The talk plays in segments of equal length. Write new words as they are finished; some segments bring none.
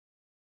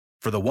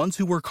For the ones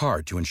who work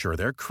hard to ensure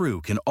their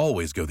crew can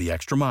always go the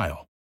extra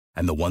mile,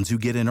 and the ones who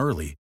get in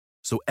early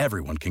so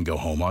everyone can go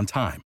home on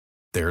time,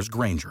 there's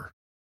Grainger,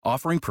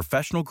 offering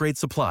professional-grade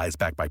supplies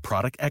backed by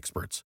product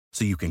experts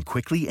so you can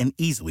quickly and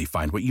easily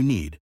find what you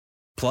need.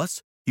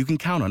 Plus, you can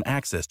count on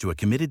access to a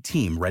committed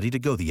team ready to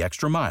go the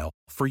extra mile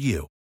for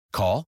you.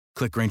 Call,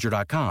 click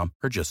Grainger.com,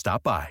 or just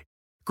stop by.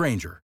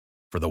 Grainger,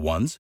 for the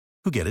ones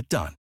who get it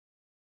done.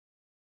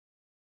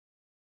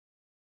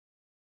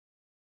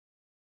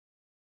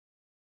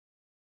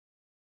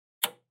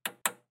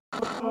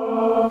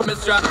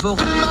 With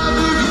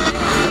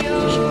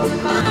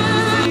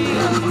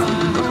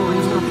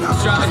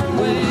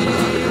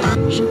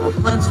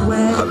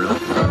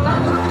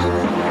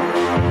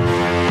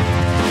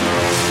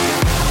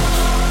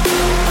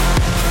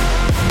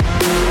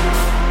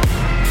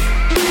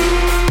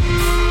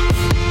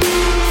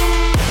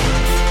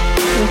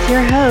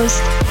your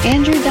host,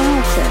 Andrew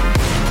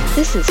Donaldson.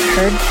 This is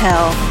Heard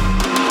Tell.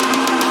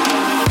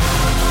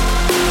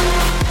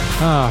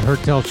 Heard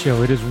Tell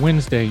Show. It is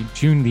Wednesday,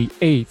 June the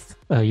 8th,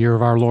 year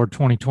of our Lord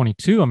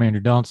 2022. I'm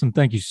Andrew Donaldson.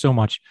 Thank you so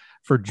much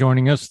for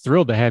joining us.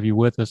 Thrilled to have you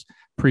with us.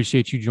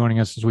 Appreciate you joining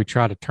us as we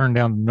try to turn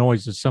down the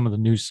noise of some of the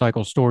news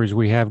cycle stories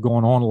we have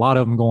going on. A lot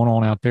of them going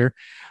on out there.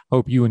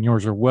 Hope you and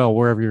yours are well,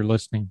 wherever you're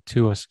listening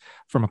to us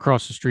from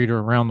across the street or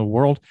around the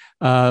world.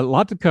 A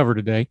lot to cover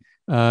today.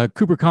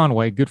 Cooper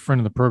Conway, good friend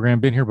of the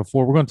program, been here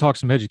before. We're going to talk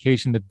some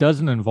education that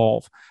doesn't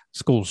involve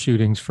school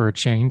shootings for a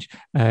change.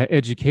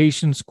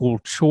 Education, school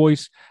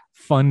choice,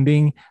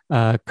 funding,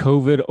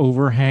 COVID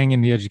overhang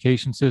in the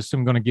education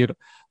system. Going to get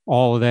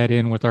all of that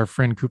in with our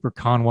friend Cooper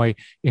Conway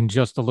in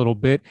just a little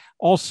bit.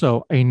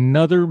 Also,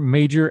 another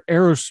major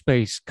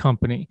aerospace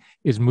company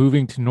is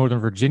moving to Northern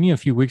Virginia. A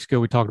few weeks ago,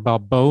 we talked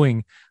about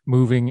Boeing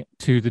moving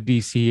to the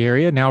DC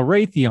area. Now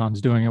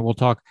Raytheon's doing it. We'll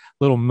talk a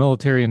little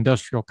military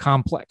industrial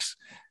complex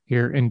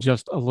here in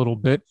just a little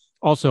bit.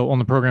 Also on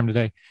the program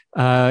today,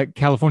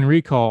 California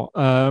recall.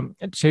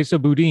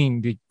 Chesa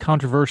Boudin, the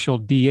controversial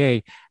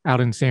DA out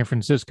in San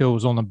Francisco,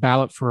 was on the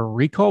ballot for a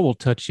recall. We'll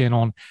touch in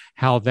on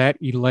how that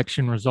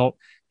election result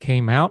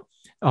came out.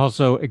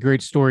 Also, a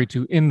great story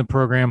to end the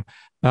program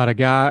about a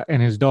guy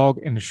and his dog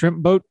in a shrimp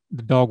boat.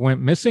 The dog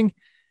went missing,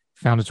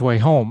 found its way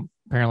home.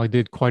 Apparently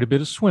did quite a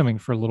bit of swimming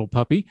for a little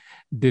puppy.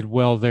 Did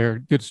well there.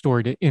 Good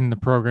story to end the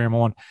program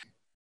on.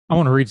 I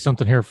want to read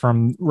something here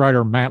from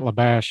writer Matt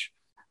Labash,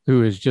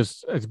 who is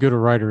just as good a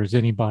writer as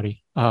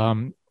anybody,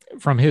 from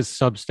his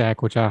Substack,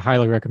 which I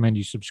highly recommend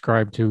you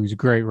subscribe to. He's a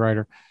great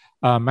writer,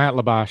 Matt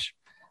Labash.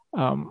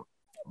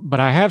 But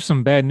I have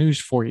some bad news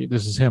for you.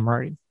 This is him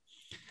writing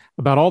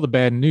about all the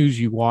bad news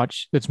you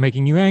watch that's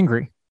making you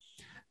angry.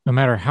 No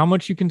matter how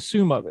much you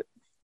consume of it,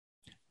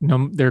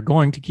 they're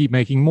going to keep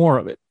making more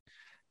of it.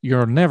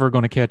 You're never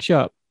going to catch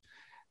up.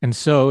 And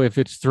so if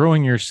it's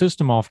throwing your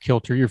system off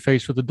kilter, you're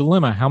faced with a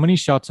dilemma. How many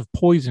shots of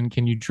poison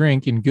can you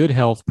drink in good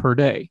health per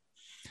day?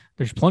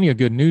 There's plenty of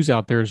good news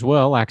out there as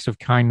well, acts of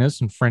kindness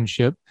and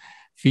friendship,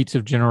 feats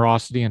of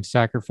generosity and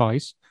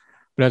sacrifice.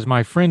 But as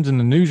my friends in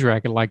the news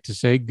racket like to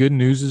say, good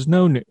news is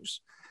no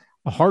news.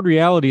 A hard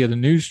reality of the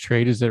news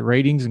trade is that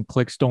ratings and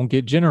clicks don't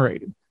get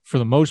generated, for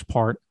the most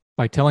part,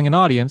 by telling an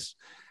audience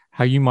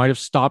how you might have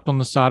stopped on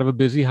the side of a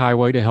busy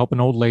highway to help an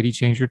old lady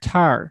change her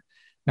tire.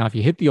 Now, if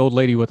you hit the old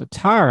lady with a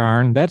tire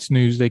iron, that's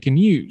news they can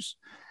use.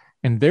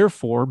 And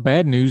therefore,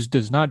 bad news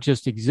does not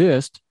just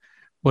exist,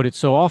 but it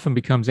so often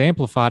becomes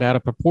amplified out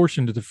of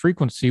proportion to the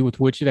frequency with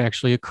which it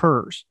actually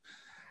occurs.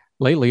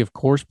 Lately, of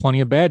course, plenty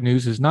of bad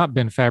news has not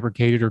been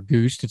fabricated or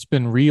goosed. It's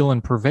been real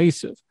and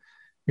pervasive.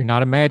 You're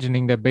not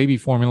imagining that baby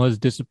formula has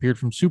disappeared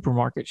from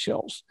supermarket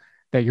shelves,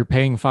 that you're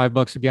paying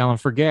 $5 a gallon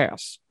for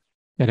gas,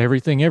 that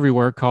everything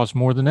everywhere costs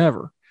more than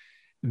ever,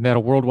 and that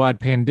a worldwide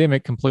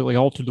pandemic completely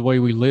altered the way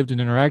we lived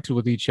and interacted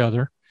with each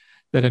other,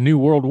 that a new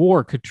world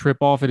war could trip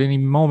off at any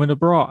moment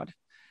abroad,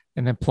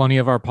 and that plenty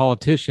of our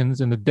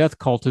politicians and the death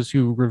cultists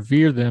who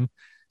revere them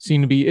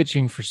seem to be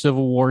itching for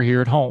civil war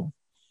here at home.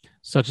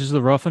 Such is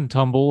the rough and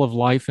tumble of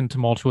life in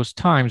tumultuous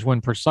times,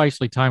 when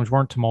precisely times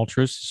weren't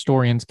tumultuous,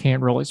 historians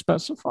can't really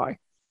specify.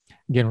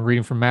 Again, we're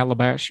reading from Matt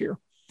Labash here.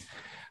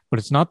 But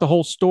it's not the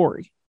whole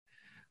story.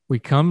 We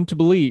come to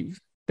believe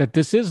that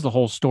this is the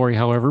whole story,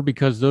 however,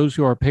 because those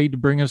who are paid to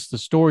bring us the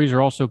stories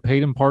are also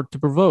paid in part to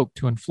provoke,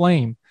 to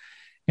inflame,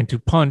 and to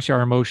punch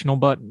our emotional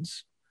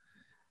buttons,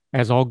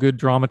 as all good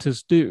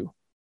dramatists do.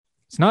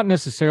 It's not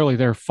necessarily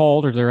their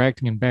fault or they're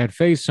acting in bad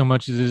faith so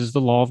much as it is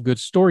the law of good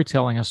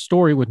storytelling. A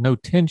story with no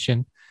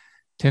tension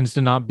tends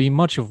to not be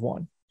much of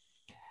one.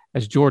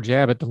 As George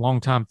Abbott, the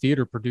longtime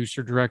theater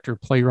producer, director,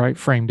 playwright,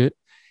 framed it,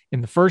 in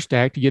the first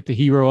act, you get the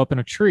hero up in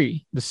a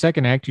tree. The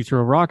second act, you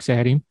throw rocks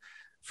at him.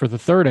 For the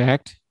third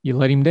act, you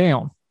let him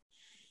down.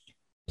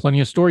 Plenty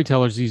of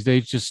storytellers these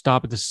days just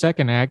stop at the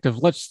second act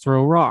of let's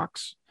throw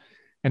rocks.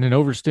 And an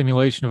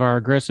overstimulation of our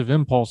aggressive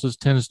impulses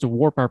tends to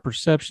warp our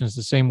perceptions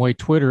the same way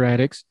Twitter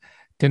addicts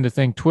tend to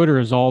think Twitter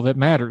is all that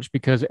matters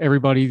because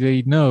everybody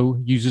they know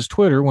uses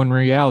Twitter, when in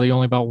reality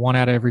only about 1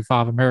 out of every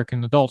 5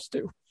 American adults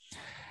do.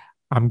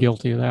 I'm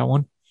guilty of that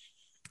one.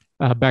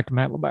 Back to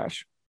Matt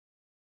Labash.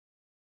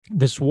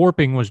 This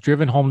warping was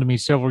driven home to me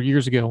several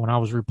years ago when I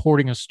was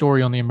reporting a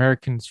story on the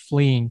Americans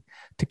fleeing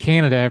to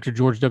Canada after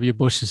George W.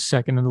 Bush's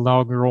second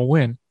inaugural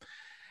win.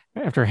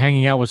 After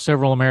hanging out with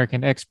several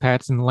American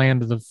expats in the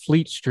land of the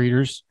Fleet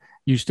Streeters,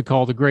 used to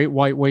call the Great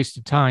White Waste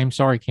of Time.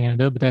 Sorry,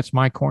 Canada, but that's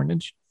my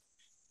coinage.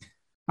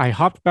 I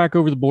hopped back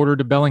over the border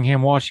to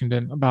Bellingham,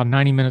 Washington, about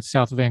 90 minutes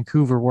south of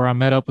Vancouver, where I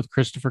met up with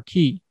Christopher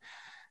Key,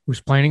 who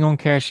was planning on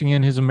cashing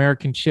in his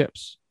American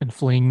chips and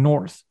fleeing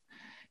north.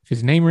 If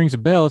his name rings a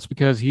bell, it's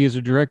because he is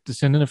a direct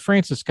descendant of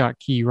Francis Scott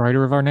Key,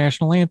 writer of our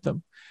national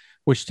anthem,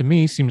 which to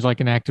me seems like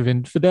an act of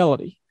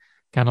infidelity,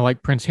 kind of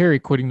like Prince Harry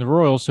quitting the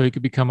Royals so he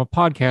could become a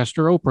podcast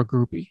or Oprah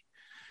groupie.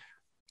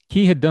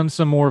 Key had done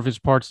some more of his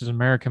parts as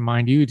American,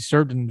 mind you. He'd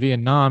served in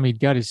Vietnam. He'd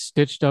got his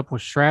stitched up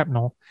with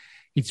shrapnel.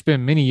 He'd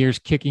spent many years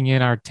kicking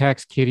in our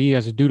tax kitty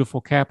as a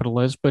dutiful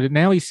capitalist, but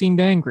now he seemed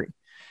angry,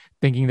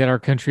 thinking that our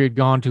country had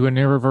gone to an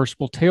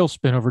irreversible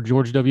tailspin over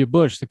George W.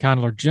 Bush, the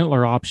kinder,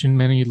 gentler option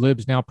many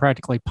libs now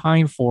practically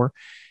pine for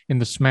in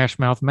the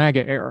smash-mouth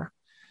MAGA era.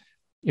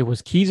 It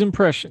was Key's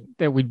impression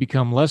that we'd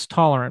become less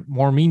tolerant,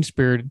 more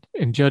mean-spirited,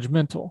 and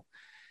judgmental.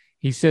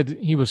 He said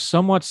he was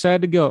somewhat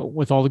sad to go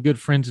with all the good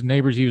friends and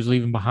neighbors he was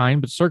leaving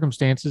behind, but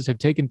circumstances had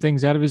taken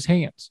things out of his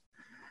hands.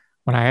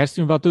 When I asked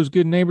him about those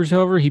good neighbors,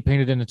 however, he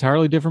painted an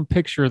entirely different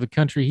picture of the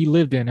country he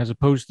lived in as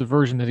opposed to the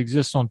version that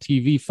exists on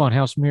TV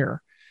Funhouse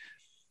Mirror.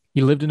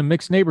 He lived in a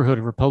mixed neighborhood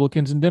of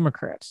Republicans and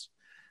Democrats.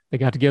 They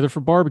got together for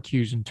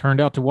barbecues and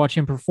turned out to watch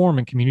him perform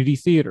in community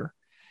theater.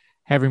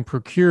 Having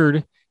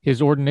procured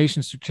his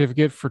ordination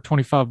certificate for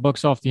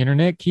 $25 off the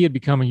internet, Key had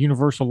become a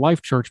Universal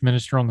Life Church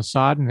minister on the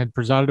side and had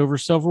presided over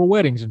several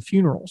weddings and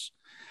funerals.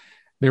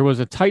 There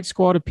was a tight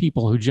squad of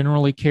people who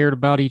generally cared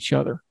about each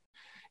other.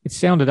 It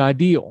sounded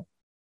ideal.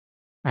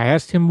 I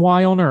asked him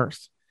why on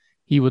earth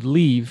he would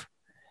leave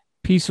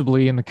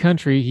peaceably in the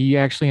country he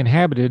actually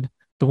inhabited,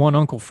 the one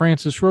Uncle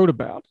Francis wrote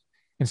about,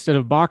 instead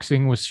of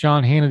boxing with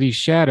Sean Hannity's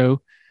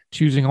shadow,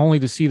 choosing only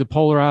to see the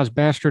polarized,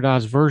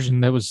 bastardized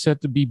version that was set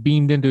to be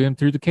beamed into him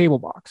through the cable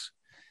box.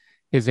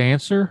 His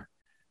answer?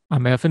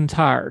 I'm effing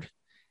tired,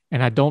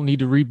 and I don't need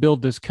to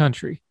rebuild this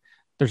country.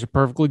 There's a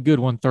perfectly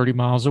good one 30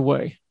 miles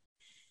away.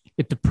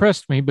 It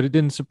depressed me, but it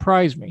didn't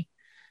surprise me,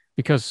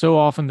 because so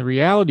often the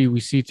reality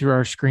we see through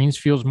our screens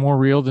feels more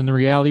real than the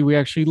reality we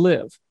actually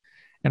live.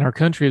 And our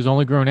country has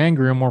only grown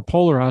angrier and more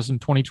polarized in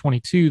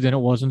 2022 than it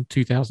was in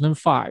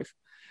 2005.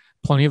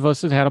 Plenty of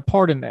us have had a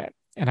part in that,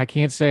 and I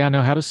can't say I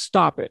know how to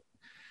stop it,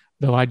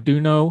 though I do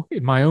know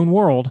in my own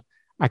world,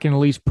 I can at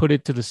least put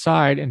it to the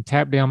side and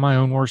tap down my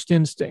own worst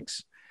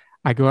instincts.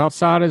 I go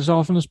outside as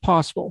often as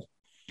possible.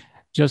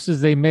 Just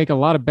as they make a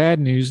lot of bad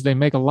news, they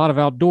make a lot of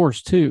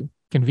outdoors too,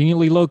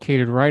 conveniently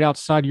located right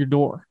outside your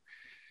door.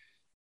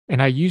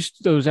 And I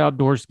used those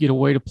outdoors to get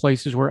away to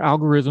places where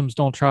algorithms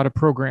don't try to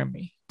program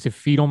me, to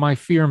feed on my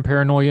fear and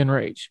paranoia and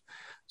rage,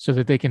 so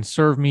that they can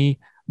serve me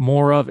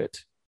more of it.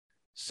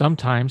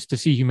 Sometimes, to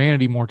see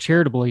humanity more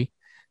charitably,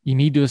 you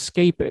need to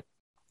escape it.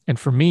 And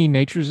for me,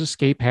 nature's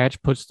escape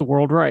hatch puts the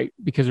world right,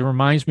 because it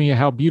reminds me of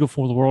how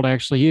beautiful the world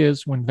actually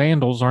is when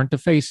vandals aren't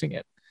defacing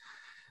it.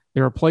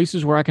 There are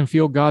places where I can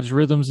feel God's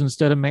rhythms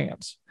instead of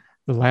man's,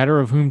 the latter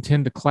of whom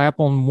tend to clap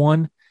on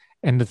one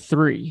and the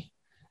three.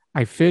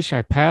 I fish,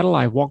 I paddle,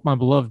 I walk my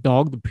beloved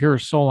dog, the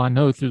purest soul I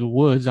know, through the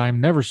woods. I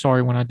am never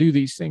sorry when I do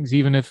these things,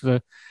 even if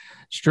the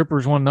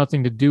strippers want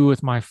nothing to do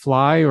with my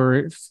fly, or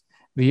if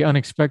the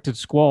unexpected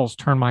squalls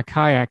turn my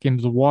kayak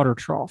into the water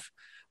trough,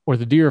 or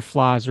the deer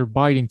flies are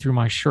biting through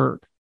my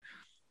shirt.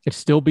 It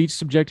still beats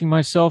subjecting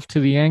myself to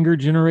the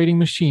anger-generating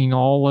machine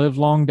all live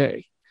long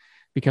day,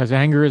 because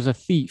anger is a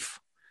thief.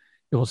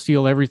 It will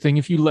steal everything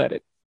if you let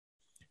it.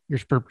 Your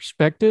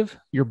perspective,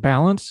 your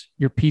balance,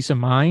 your peace of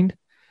mind.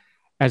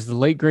 As the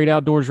late great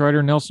outdoors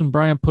writer Nelson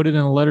Bryant put it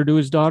in a letter to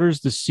his daughters,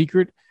 the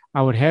secret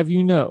I would have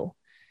you know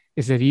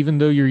is that even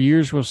though your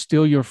years will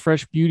steal your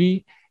fresh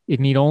beauty, it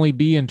need only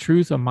be in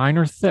truth a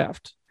minor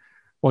theft.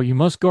 What you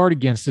must guard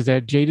against is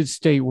that jaded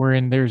state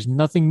wherein there is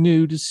nothing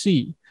new to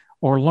see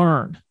or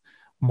learn.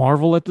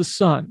 Marvel at the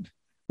sun,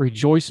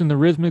 rejoice in the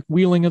rhythmic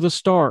wheeling of the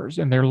stars,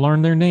 and there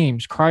learn their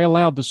names. Cry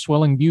aloud the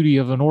swelling beauty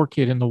of an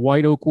orchid in the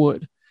white oak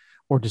wood,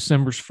 or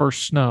December's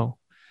first snow.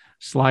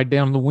 Slide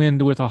down the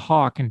wind with a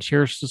hawk and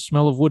cherish the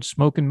smell of wood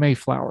smoke and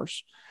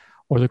mayflowers,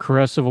 or the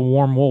caress of a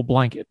warm wool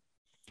blanket.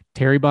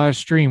 Tarry by a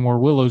stream where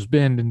willows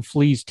bend and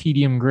fleas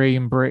tedium gray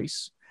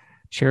embrace.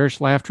 Cherish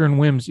laughter and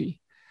whimsy,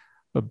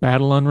 but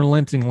battle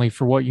unrelentingly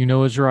for what you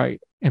know is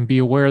right, and be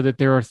aware that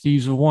there are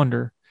thieves of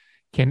wonder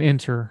can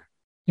enter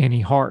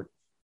any heart.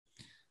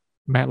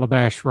 Matt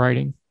Labash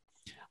writing.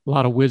 A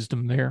lot of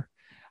wisdom there.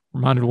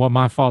 Reminded of what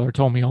my father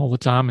told me all the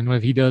time, and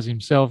what he does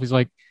himself. He's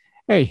like,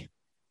 hey,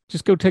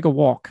 just go take a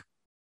walk.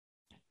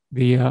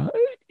 The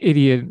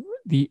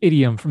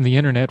idiom from the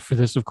internet for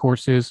this, of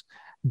course, is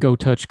go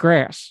touch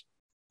grass.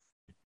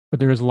 But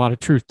there is a lot of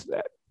truth to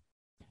that.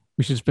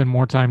 We should spend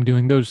more time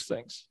doing those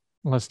things,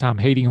 less time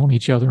hating on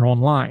each other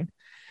online,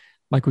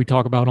 like we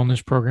talk about on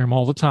this program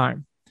all the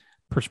time.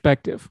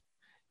 Perspective.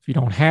 If you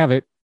don't have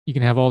it, you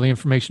can have all the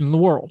information in the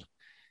world.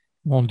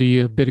 It won't do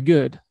you a bit of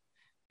good,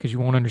 because you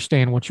won't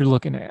understand what you're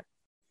looking at.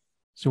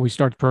 So we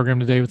start the program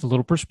today with a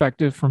little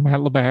perspective from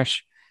Matt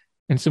Labash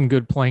and some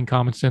good plain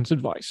common sense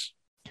advice.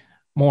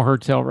 More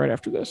Heard Tell right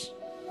after this.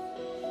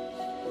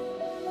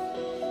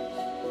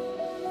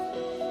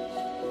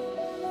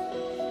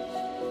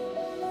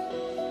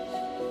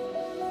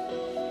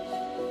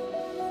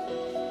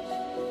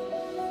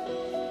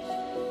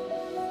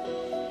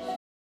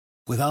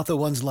 Without the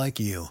ones like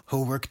you,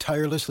 who work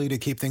tirelessly to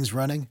keep things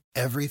running,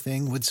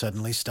 everything would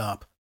suddenly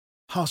stop.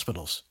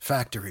 Hospitals,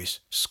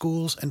 factories,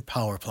 schools, and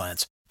power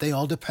plants, they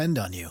all depend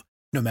on you.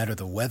 No matter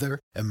the weather,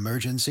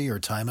 emergency, or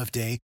time of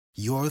day,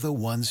 you're the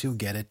ones who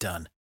get it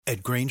done.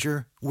 At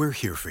Grainger, we're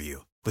here for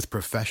you with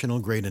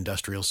professional-grade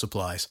industrial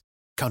supplies.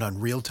 Count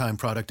on real-time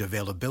product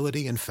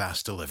availability and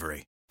fast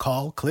delivery.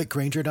 Call, click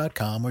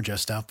Grainger.com, or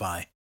just stop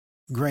by.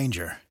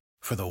 Grainger,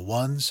 for the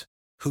ones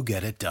who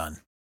get it done.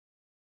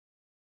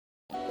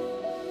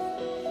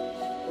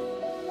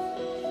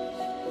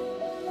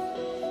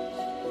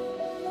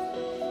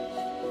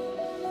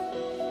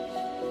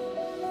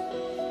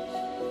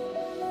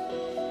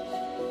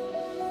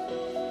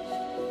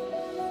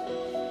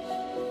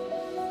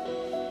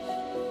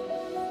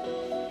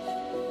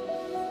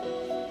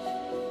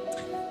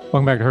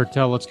 Welcome back to Heard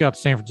Tell. Let's go out to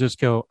San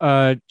Francisco.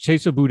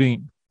 Chesa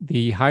Boudin,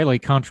 the highly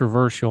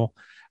controversial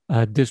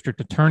district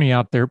attorney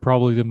out there,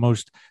 probably the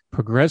most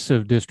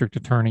progressive district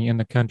attorney in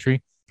the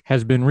country,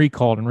 has been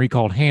recalled and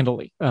recalled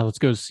handily. Let's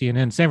go to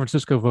CNN. San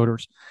Francisco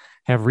voters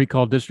have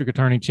recalled District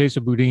Attorney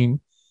Chesa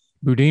Boudin.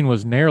 Boudin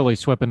was narrowly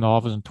swept into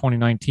office in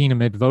 2019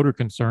 amid voter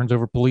concerns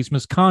over police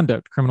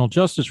misconduct, criminal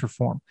justice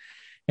reform,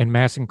 and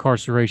mass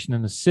incarceration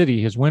in the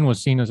city. His win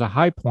was seen as a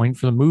high point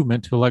for the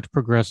movement to elect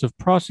progressive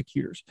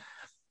prosecutors.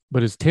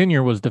 But his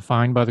tenure was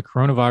defined by the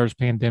coronavirus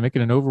pandemic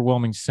and an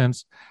overwhelming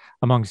sense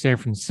among San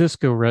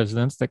Francisco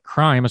residents that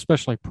crime,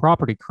 especially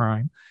property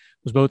crime,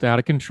 was both out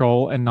of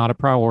control and not a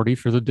priority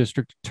for the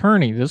district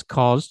attorney. This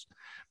caused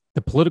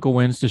the political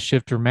winds to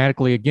shift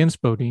dramatically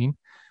against Boudin,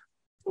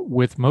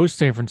 with most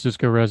San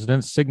Francisco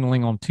residents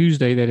signaling on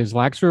Tuesday that his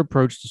laxer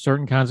approach to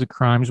certain kinds of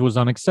crimes was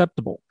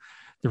unacceptable.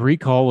 The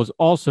recall was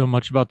also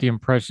much about the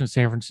impression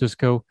San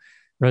Francisco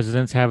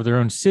residents have of their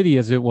own city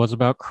as it was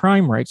about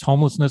crime rates.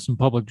 Homelessness and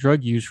public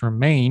drug use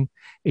remain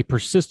a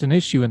persistent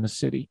issue in the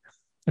city,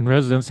 and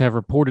residents have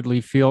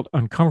reportedly felt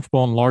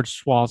uncomfortable in large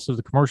swaths of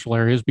the commercial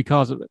areas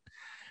because of it.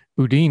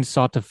 Boudin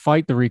sought to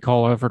fight the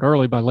recall effort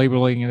early by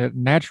labeling it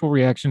a natural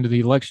reaction to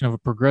the election of a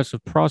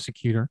progressive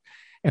prosecutor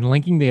and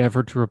linking the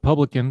effort to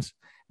Republicans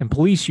and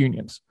police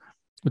unions.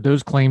 But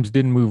those claims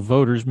didn't move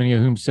voters, many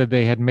of whom said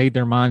they had made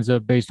their minds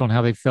up based on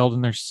how they felt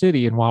in their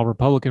city. And while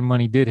Republican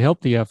money did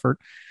help the effort,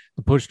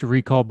 the push to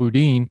recall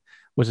Boudin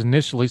was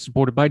initially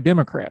supported by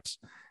Democrats.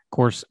 Of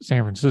course,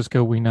 San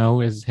Francisco, we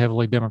know, is a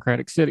heavily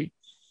Democratic city.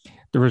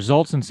 The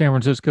results in San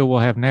Francisco will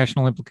have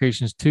national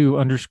implications too,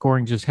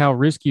 underscoring just how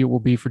risky it will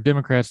be for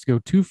Democrats to go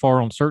too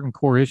far on certain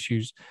core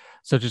issues,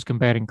 such as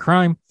combating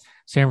crime.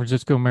 San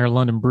Francisco Mayor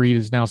London Breed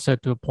is now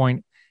set to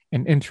appoint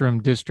an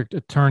interim district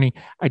attorney.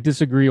 I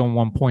disagree on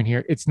one point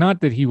here. It's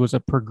not that he was a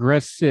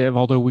progressive,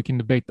 although we can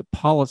debate the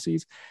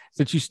policies, it's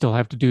that you still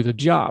have to do the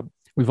job.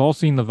 We've all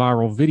seen the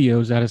viral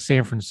videos out of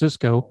San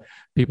Francisco,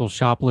 people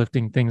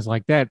shoplifting, things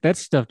like that. That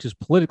stuff just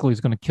politically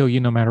is going to kill you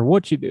no matter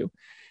what you do.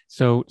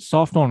 So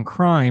soft on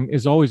crime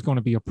is always going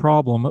to be a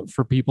problem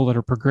for people that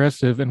are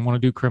progressive and want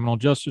to do criminal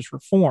justice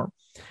reform.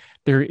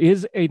 There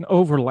is an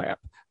overlap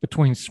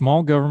between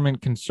small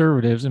government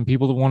conservatives and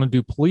people that want to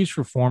do police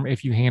reform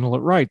if you handle it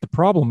right. The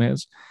problem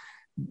is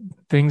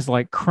things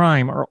like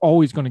crime are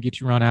always going to get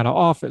you run out of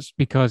office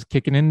because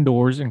kicking in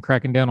doors and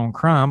cracking down on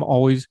crime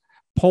always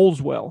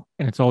polls well,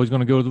 and it's always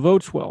going to go to the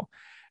votes well.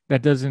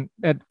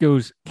 That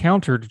goes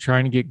counter to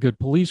trying to get good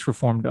police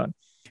reform done.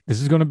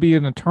 This is going to be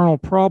an eternal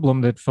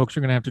problem that folks are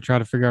going to have to try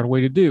to figure out a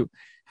way to do.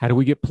 How do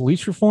we get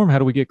police reform? How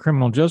do we get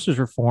criminal justice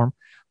reform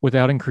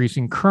without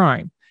increasing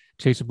crime?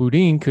 Chesa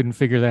Boudin couldn't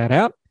figure that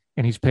out,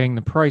 and he's paying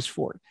the price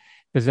for it.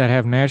 Does that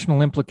have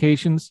national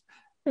implications?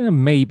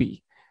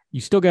 Maybe.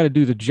 You still got to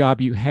do the job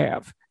you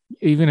have.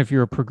 Even if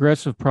you're a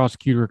progressive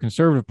prosecutor or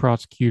conservative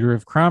prosecutor,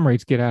 if crime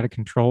rates get out of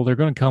control, they're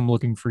going to come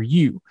looking for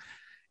you.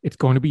 It's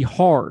going to be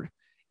hard.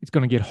 It's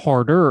going to get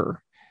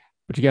harder,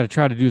 but you got to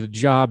try to do the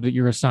job that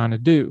you're assigned to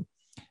do.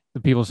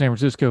 The people of San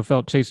Francisco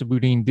felt Chesa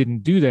Boudin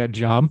didn't do that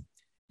job,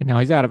 and now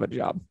he's out of a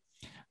job.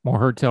 More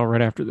Heard Tell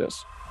right after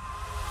this.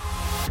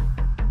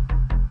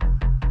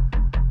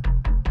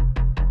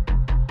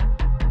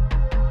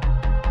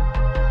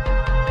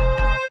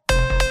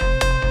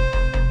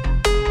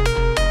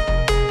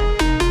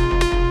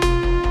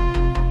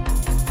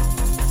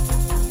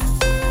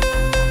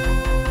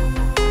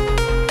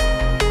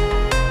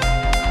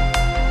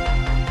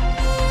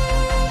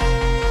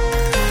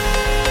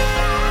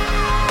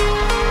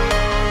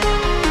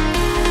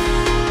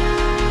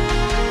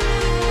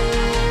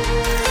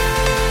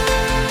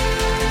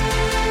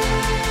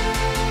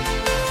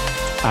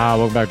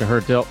 Welcome back to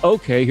Heard Tell.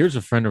 Okay, here's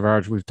a friend of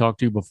ours we've talked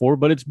to before,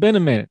 but it's been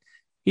a minute.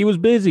 He was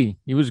busy.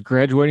 He was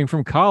graduating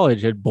from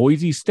college at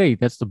Boise State.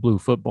 That's the blue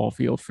football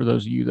field for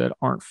those of you that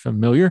aren't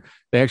familiar.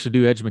 They actually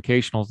do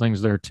educational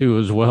things there too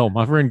as well.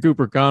 My friend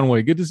Cooper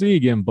Conway, good to see you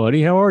again,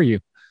 buddy. How are you?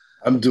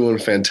 I'm doing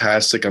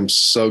fantastic. I'm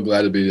so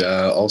glad to be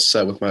all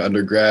set with my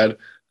undergrad.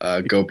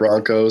 Go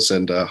Broncos,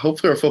 and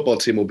hopefully our football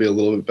team will be a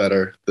little bit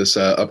better this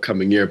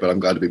upcoming year. But I'm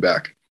glad to be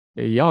back.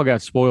 Yeah, y'all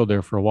got spoiled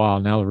there for a while.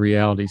 Now the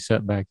reality's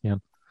set back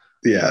in.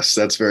 Yes,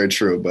 that's very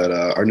true. But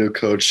our new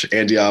coach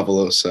Andy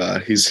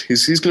Avalos,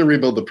 he's going to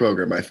rebuild the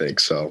program, I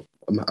think. So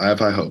I have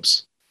high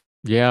hopes.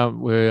 Yeah,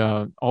 we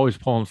always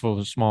pulling for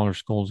the smaller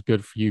schools.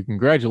 Good for you.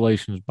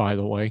 Congratulations, by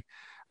the way.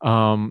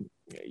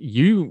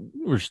 You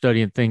were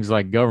studying things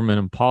like government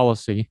and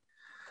policy.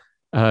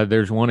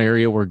 There's one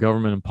area where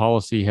government and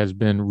policy has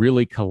been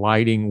really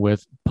colliding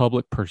with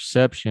public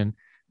perception.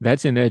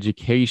 That's in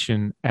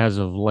education as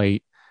of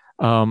late.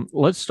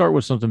 Let's start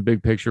with something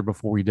big picture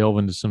before we delve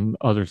into some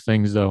other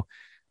things, though.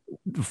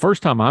 The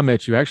first time I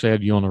met you, actually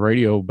had you on the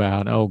radio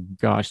about, oh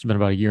gosh, it's been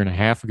about a year and a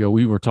half ago.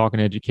 We were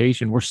talking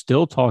education. We're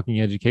still talking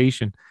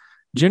education.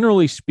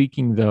 Generally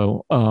speaking,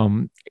 though,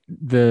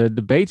 the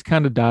debates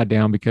kind of died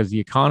down because the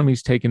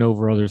economy's taken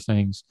over other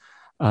things.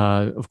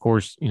 Of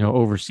course,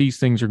 overseas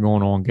things are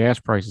going on, gas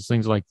prices,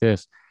 things like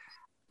this.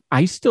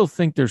 I still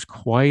think there's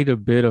quite a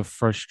bit of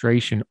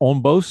frustration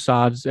on both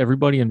sides,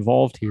 everybody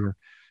involved here,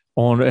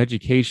 on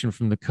education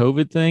from the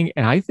COVID thing.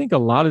 And I think a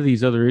lot of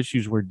these other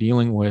issues we're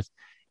dealing with,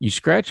 you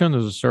scratch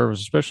under the surface,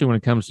 especially when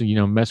it comes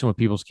to, messing with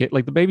people's kids,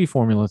 like the baby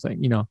formula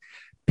thing.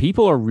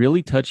 People are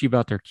really touchy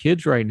about their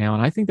kids right now.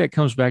 And I think that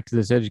comes back to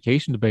this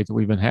education debate that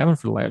we've been having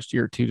for the last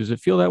year or two. Does it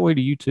feel that way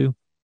to you too?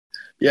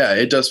 Yeah,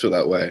 it does feel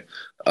that way.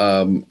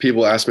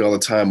 People ask me all the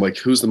time, like,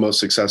 who's the most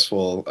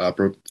successful,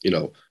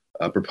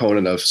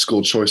 proponent of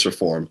school choice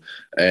reform?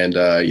 And,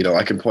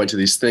 I can point to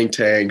these think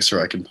tanks,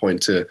 or I can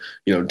point to,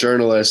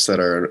 journalists that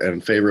are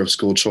in favor of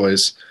school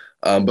choice.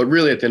 But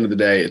really, at the end of the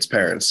day, it's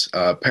parents.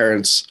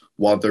 Parents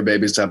want their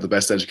babies to have the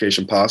best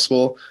education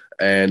possible.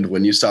 And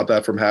when you stop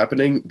that from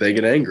happening, they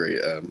get angry,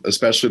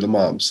 especially the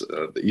moms.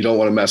 You don't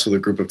want to mess with a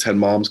group of 10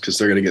 moms because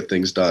they're going to get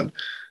things done.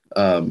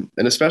 And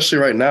especially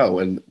right now,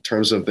 in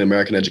terms of the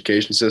American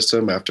education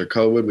system after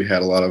COVID, we've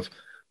had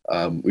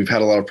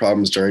a lot of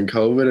problems during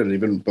COVID and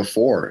even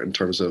before in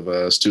terms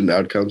of student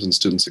outcomes and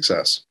student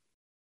success.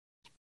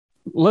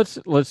 Let's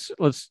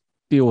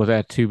deal with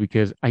that too,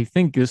 because I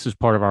think this is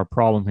part of our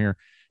problem here.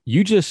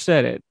 You just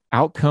said it,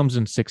 outcomes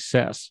and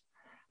success.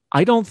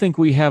 I don't think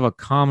we have a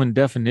common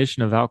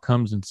definition of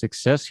outcomes and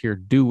success here,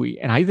 do we?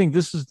 And I think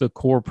this is the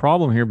core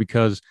problem here,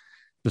 because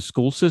the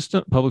school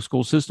system, public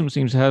school system,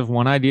 seems to have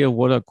one idea of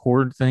what a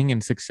core thing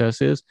and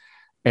success is.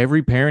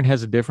 Every parent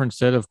has a different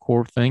set of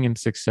core thing and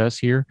success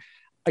here.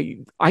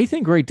 I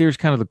think right there's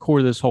kind of the core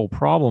of this whole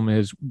problem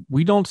is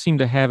we don't seem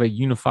to have a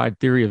unified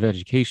theory of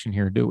education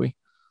here, do we?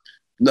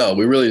 No,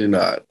 we really do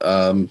not.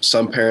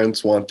 Some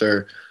parents want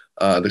their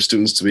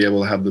students to be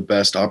able to have the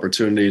best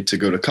opportunity to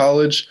go to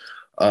college.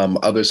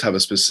 Others have a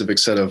specific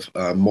set of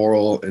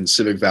moral and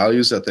civic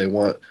values that they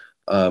want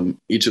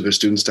each of their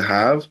students to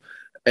have.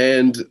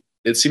 And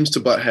it seems to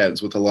butt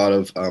heads with a lot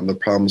of the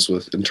problems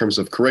in terms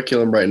of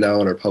curriculum right now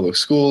in our public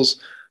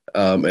schools,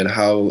 and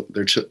how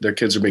their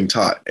kids are being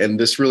taught. And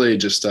this really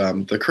just,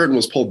 the curtain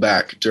was pulled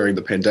back during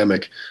the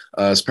pandemic,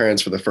 as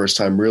parents for the first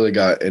time really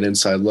got an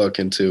inside look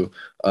into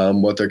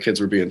what their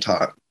kids were being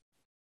taught.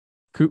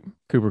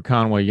 Cooper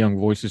Conway, Young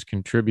Voices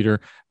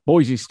contributor,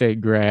 Boise State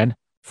grad,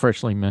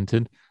 freshly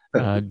minted,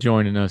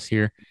 joining us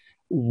here.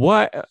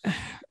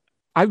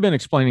 I've been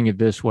explaining it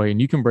this way, and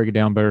you can break it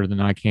down better than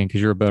I can because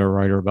you're a better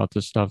writer about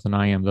this stuff than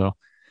I am, though.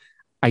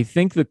 I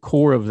think the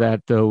core of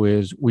that, though,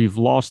 is we've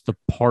lost the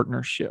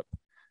partnership.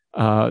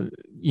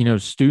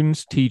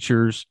 Students,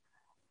 teachers,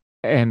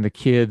 and the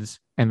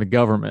kids and the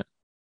government.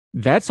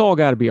 That's all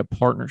got to be a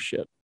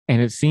partnership. And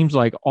it seems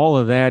like all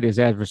of that is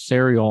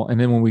adversarial. And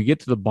then when we get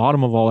to the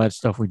bottom of all that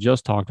stuff we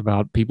just talked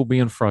about, people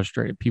being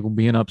frustrated, people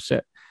being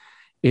upset,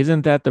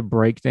 isn't that the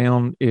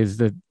breakdown, is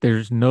that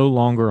there's no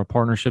longer a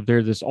partnership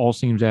there? This all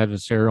seems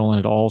adversarial and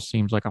it all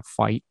seems like a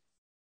fight.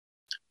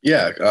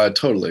 Yeah,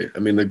 totally. I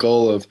mean, the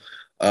goal of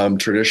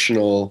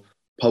traditional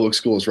public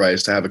schools, right,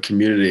 is to have a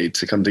community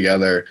to come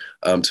together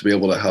to be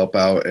able to help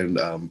out and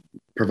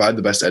provide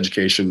the best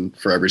education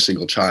for every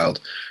single child.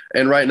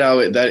 And right now,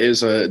 that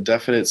is a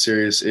definite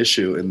serious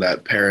issue in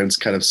that parents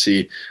kind of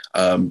see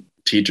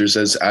teachers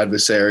as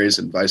adversaries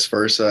and vice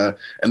versa,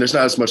 and there's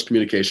not as much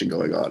communication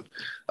going on.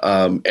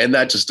 And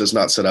that just does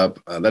not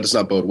that does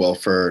not bode well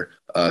for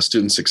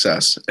student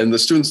success. And the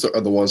students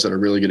are the ones that are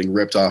really getting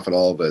ripped off in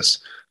all of this,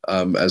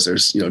 as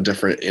there's,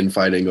 different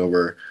infighting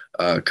over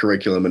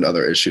curriculum and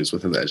other issues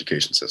within the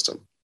education system.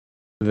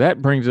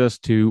 That brings us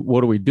to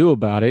what do we do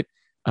about it,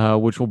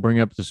 which will bring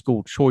up the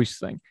school choice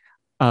thing.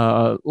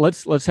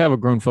 Let's have a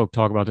grown folk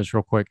talk about this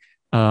real quick.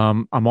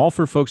 I'm all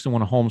for folks that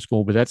want to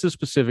homeschool, but that's a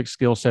specific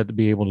skill set to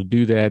be able to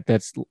do that.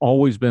 That's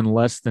always been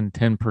less than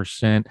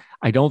 10%.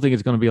 I don't think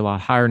it's going to be a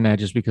lot higher than that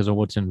just because of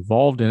what's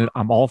involved in it.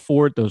 I'm all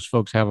for it. Those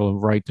folks have a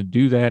right to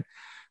do that.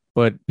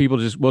 but we'll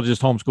just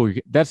homeschool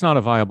you. That's not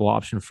a viable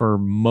option for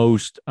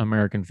most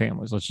American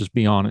families. Let's just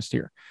be honest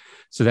here.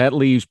 So that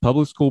leaves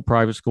public school,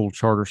 private school,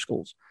 charter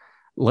schools.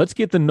 Let's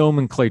get the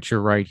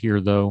nomenclature right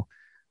here, though.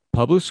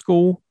 Public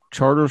school,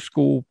 charter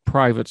school,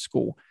 private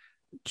school.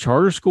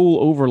 Charter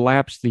school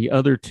overlaps the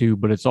other two,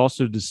 but it's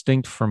also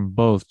distinct from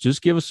both.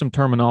 Just give us some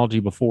terminology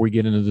before we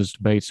get into this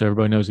debate so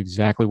everybody knows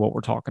exactly what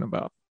we're talking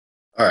about.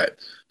 All right.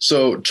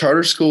 So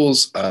charter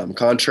schools,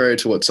 contrary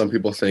to what some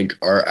people think,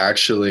 are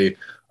actually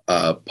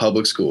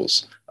public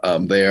schools.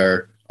 They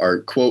are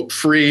quote,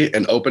 free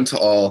and open to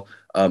all.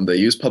 They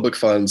use public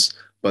funds,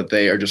 but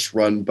they are just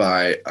run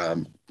by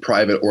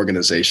private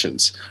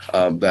organizations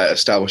that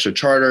establish a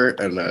charter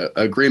and an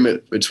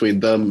agreement between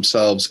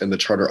themselves and the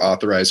charter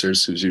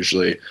authorizers, who's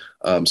usually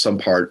some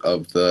part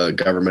of the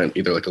government,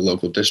 either like a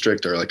local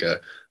district or like a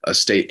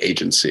state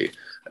agency.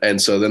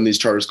 And so then these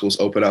charter schools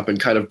open up and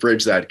kind of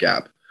bridge that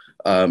gap.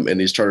 And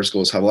these charter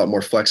schools have a lot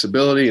more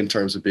flexibility in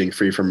terms of being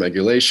free from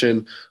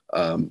regulation.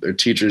 Their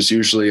teachers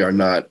usually are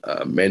not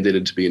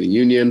mandated to be in a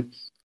union.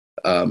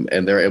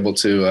 And they're able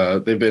to,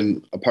 they've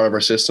been a part of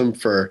our system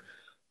for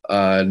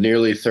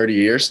nearly 30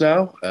 years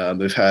now.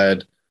 They've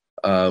had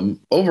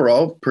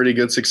overall pretty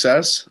good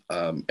success.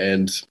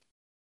 And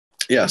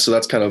yeah, so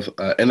that's kind of,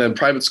 and then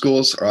private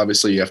schools are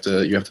obviously you have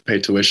to pay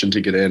tuition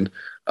to get in.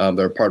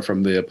 They're apart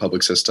from the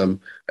public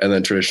system. And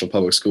then traditional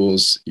public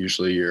schools,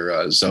 usually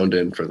you're zoned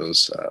in for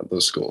those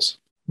schools.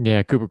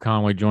 Yeah, Cooper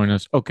Conway joined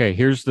us. Okay,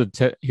 here's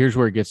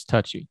where it gets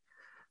touchy.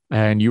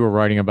 And you were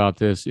writing about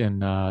this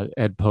in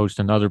Ed Post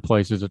and other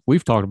places.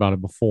 We've talked about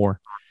it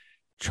before.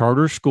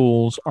 Charter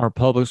schools are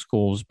public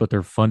schools, but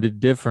they're funded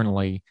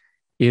differently.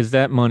 Is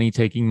that money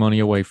taking money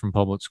away from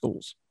public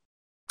schools?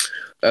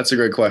 That's a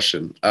great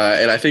question.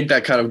 And I think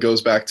that kind of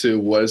goes back to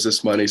what is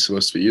this money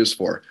supposed to be used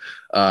for?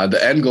 The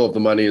end goal of the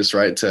money is,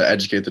 right, to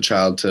educate the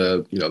child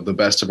to, the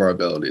best of our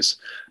abilities.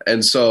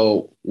 And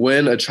so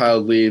when a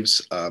child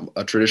leaves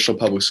a traditional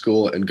public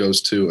school and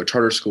goes to a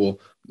charter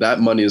school, that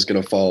money is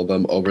going to follow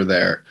them over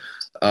there.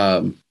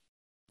 And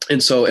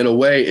so in a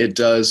way, it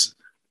does,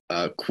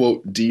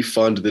 quote,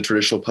 defund the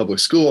traditional public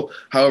school.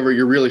 However,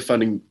 you're really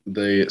funding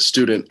the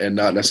student and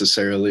not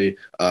necessarily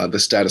the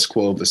status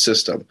quo of the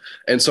system.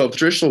 And so if the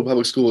traditional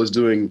public school is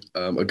doing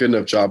a good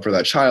enough job for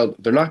that child,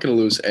 they're not going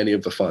to lose any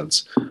of the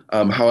funds.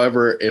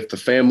 However, if the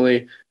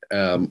family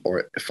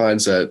or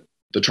finds that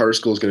the charter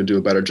school is going to do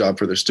a better job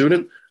for their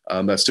student,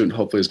 that student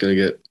hopefully is going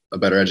to get a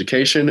better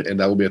education, and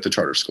that will be at the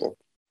charter school.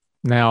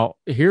 Now,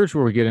 here's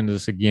where we get into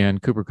this again.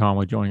 Cooper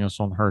Conway joining us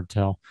on Heard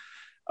Tell.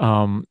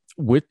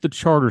 With the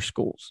charter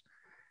schools,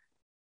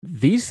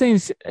 these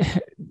things,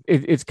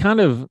 it's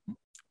kind of,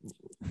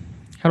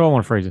 how do I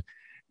want to phrase it?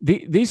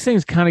 These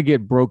things kind of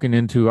get broken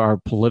into our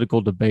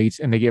political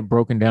debates, and they get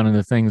broken down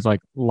into things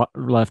like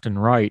left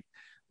and right.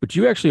 But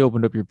you actually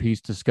opened up your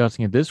piece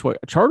discussing it this way.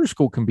 A charter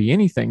school can be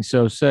anything.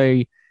 So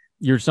say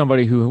you're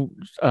somebody who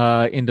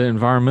into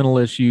environmental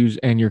issues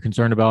and you're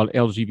concerned about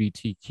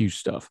LGBTQ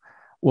stuff.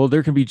 Well,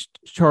 there can be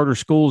charter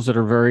schools that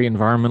are very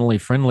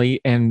environmentally friendly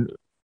and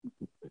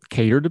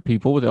cater to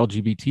people with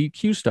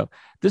LGBTQ stuff.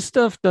 This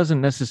stuff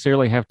doesn't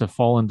necessarily have to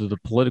fall into the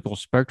political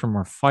spectrum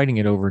or fighting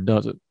it over,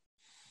 does it?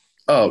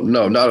 Oh,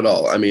 no, not at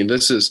all. I mean,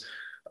 this is,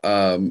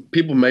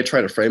 people may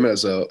try to frame it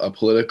as a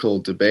political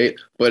debate,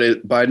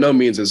 but by no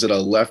means is it a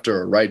left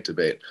or a right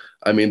debate.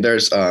 I mean,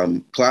 there's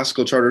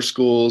classical charter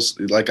schools.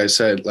 Like I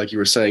said, like you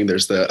were saying,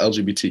 there's the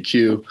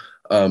LGBTQ,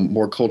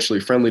 more culturally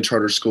friendly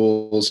charter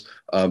schools.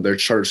 There are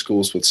charter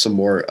schools with some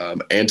more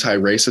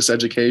anti-racist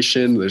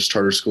education. There's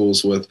charter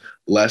schools with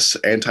less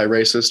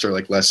anti-racist, or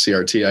like less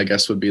CRT, I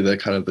guess would be the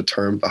kind of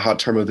the hot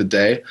term of the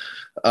day.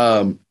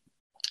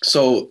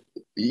 So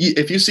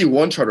if you see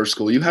one charter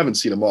school, you haven't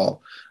seen them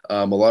all.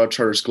 A lot of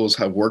charter schools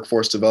have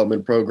workforce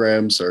development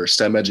programs or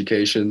STEM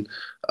education.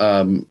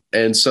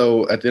 And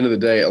so at the end of the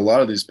day, a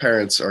lot of these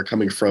parents are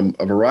coming from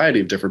a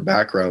variety of different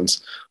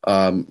backgrounds,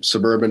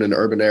 suburban and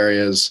urban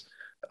areas.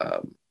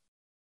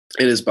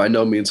 It is by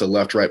no means a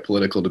left-right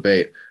political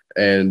debate,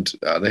 and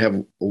they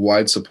have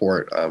wide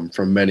support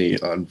from many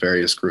on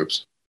various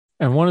groups.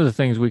 And one of the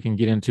things we can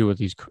get into with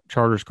these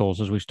charter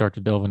schools as we start to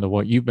delve into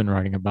what you've been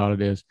writing about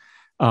it is,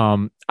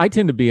 I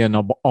tend to be an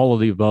all of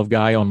the above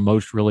guy on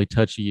most really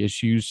touchy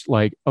issues.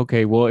 Like,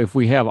 okay, well, if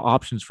we have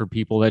options for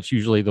people, that's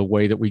usually the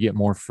way that we get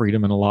more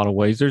freedom in a lot of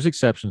ways. There's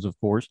exceptions, of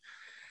course.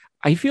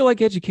 I feel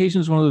like education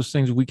is one of those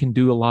things we can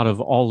do a lot of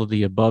all of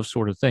the above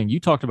sort of thing. You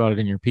talked about it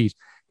in your piece.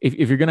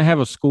 If you're going to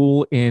have a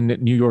school in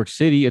New York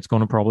City, it's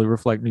going to probably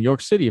reflect New York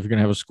City. If you're going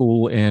to have a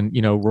school in,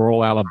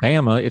 rural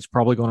Alabama, it's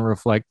probably going to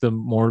reflect the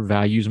more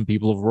values and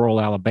people of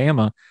rural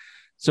Alabama.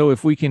 So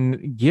if we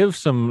can give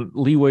some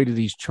leeway to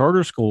these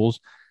charter schools,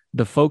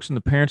 the folks and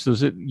the parents,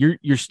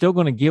 you're still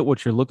going to get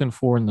what you're looking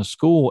for in the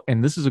school.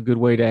 And this is a good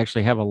way to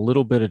actually have a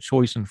little bit of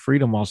choice and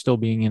freedom while still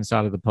being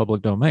inside of the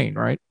public domain,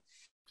 right?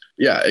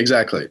 Yeah,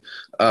 exactly.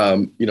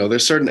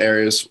 There's certain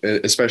areas,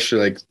 especially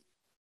like,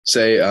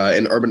 say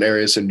in urban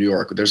areas in New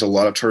York, there's a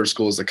lot of charter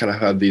schools that kind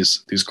of have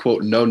these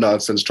quote no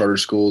nonsense charter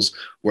schools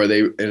where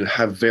they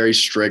have very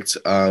strict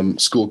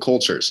school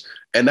cultures.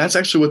 And that's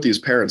actually what these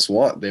parents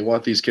want. They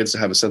want these kids to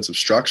have a sense of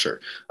structure,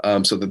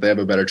 so that they have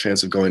a better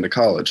chance of going to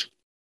college.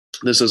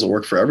 This doesn't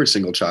work for every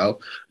single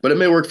child, but it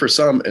may work for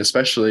some,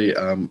 especially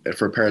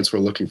for parents who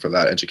are looking for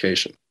that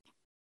education.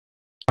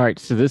 All right.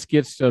 So this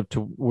gets up to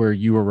where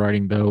you were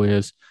writing, though,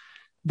 is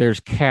there's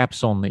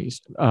caps on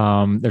these.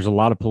 There's a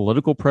lot of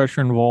political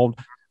pressure involved.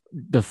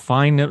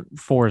 Define it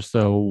for us,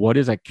 though. What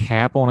is a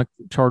cap on a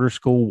charter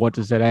school? What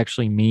does that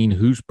actually mean?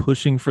 Who's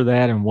pushing for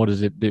that, and what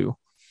does it do?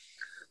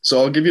 So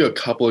I'll give you a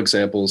couple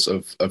examples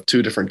of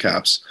two different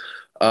caps.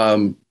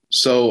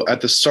 So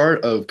at the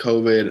start of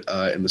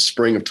COVID in the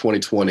spring of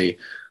 2020,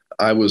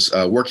 I was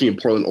working in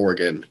Portland,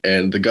 Oregon,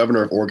 and the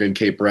governor of Oregon,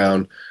 Kate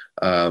Brown,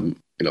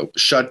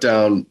 shut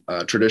down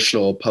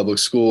traditional public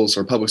schools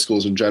or public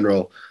schools in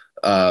general,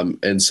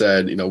 and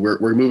said,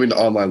 we're moving to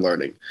online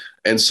learning.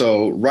 And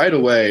so right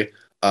away,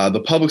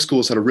 the public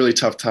schools had a really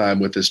tough time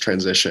with this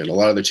transition. A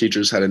lot of the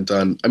teachers hadn't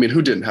done,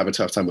 who didn't have a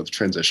tough time with the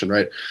transition,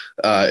 right?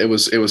 It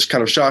was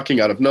kind of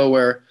shocking out of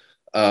nowhere.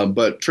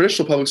 But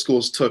traditional public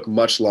schools took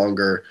much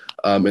longer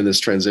in this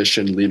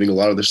transition, leaving a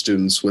lot of the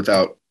students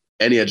without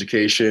any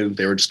education.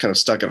 They were just kind of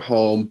stuck at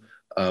home.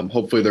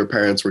 Hopefully their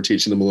parents were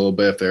teaching them a little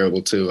bit if they're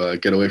able to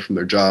get away from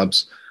their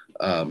jobs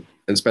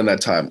and spend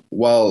that time.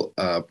 While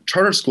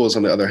charter schools,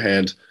 on the other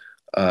hand,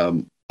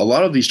 a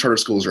lot of these charter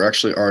schools are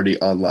actually already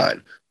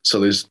online. So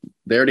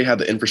they already have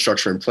the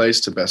infrastructure in place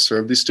to best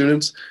serve these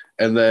students.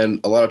 And then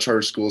a lot of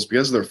charter schools,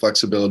 because of their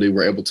flexibility,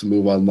 were able to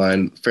move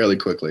online fairly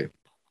quickly.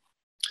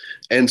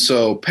 And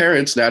so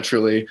parents,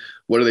 naturally,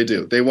 what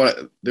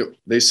do?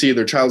 They see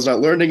their child's not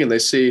learning, and they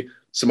see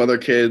some other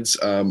kids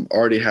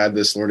already had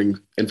this learning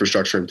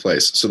infrastructure in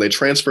place. So they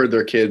transferred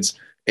their kids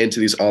into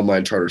these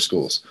online charter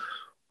schools.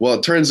 Well,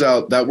 it turns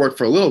out that worked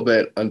for a little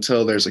bit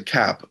until there's a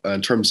cap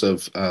in terms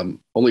of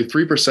only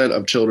 3%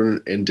 of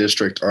children in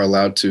district are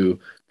allowed to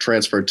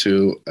transfer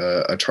to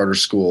a charter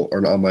school or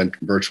an online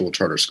virtual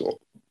charter school.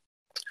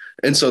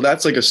 And so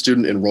that's like a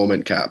student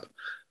enrollment cap.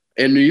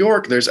 In New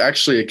York, there's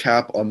actually a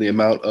cap on the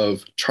amount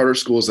of charter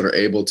schools that are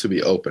able to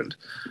be opened.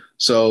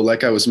 So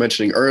like I was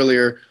mentioning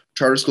earlier,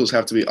 charter schools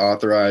have to be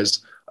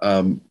authorized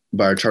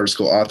by a charter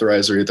school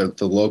authorizer, either at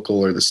the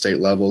local or the state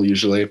level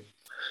usually.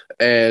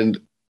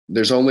 And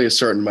there's only a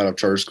certain amount of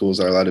charter schools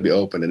that are allowed to be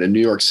open. And in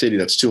New York City,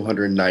 that's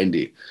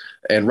 290.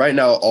 And right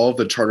now, all of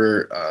the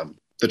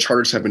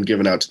charters have been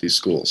given out to these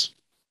schools.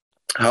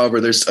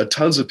 However, there's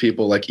tons of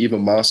people like Eva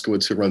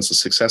Moskowitz, who runs the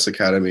Success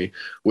Academy,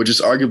 which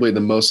is arguably the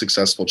most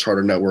successful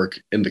charter network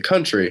in the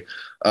country.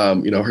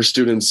 Her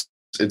students,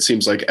 it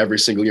seems like every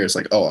single year, it's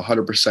like,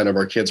 100% of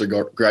our kids are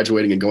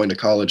graduating and going to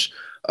college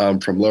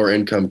from lower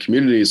income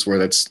communities where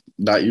that's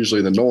not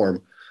usually the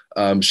norm.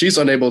 She's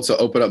unable to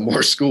open up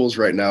more schools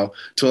right now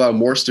to allow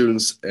more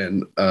students,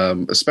 and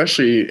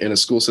especially in a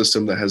school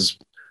system that has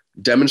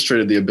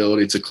demonstrated the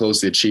ability to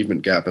close the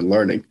achievement gap in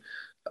learning.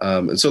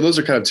 And so those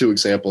are kind of two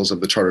examples of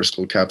the charter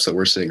school caps that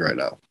we're seeing right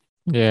now.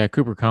 Yeah,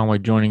 Cooper Conway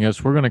joining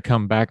us. We're going to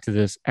come back to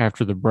this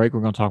after the break.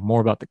 We're going to talk more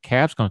about the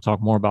caps, going to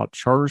talk more about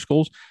charter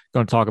schools,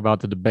 going to talk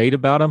about the debate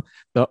about them,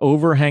 the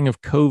overhang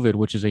of COVID,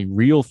 which is a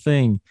real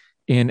thing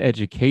in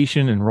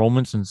education.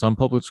 Enrollments in some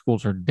public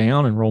schools are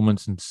down.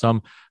 Enrollments in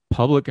some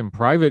public and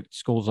private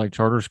schools like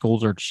charter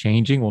schools are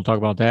changing. We'll talk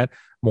about that.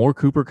 More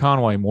Cooper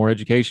Conway, more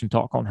education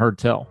talk on Heard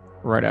Tell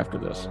right after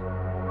this.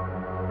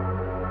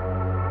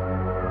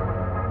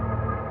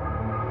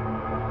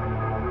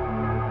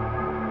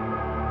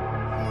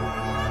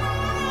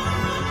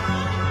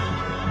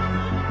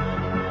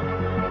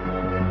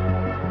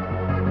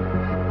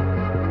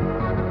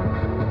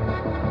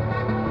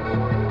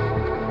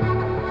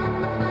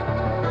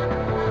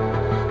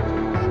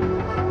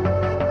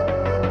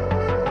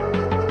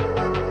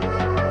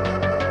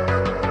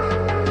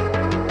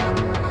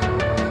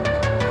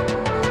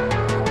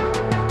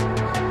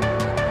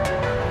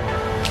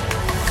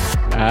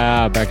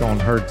 Back on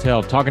Heard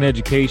Tell, talking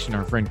education.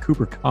 Our friend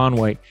Cooper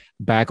Conway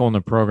back on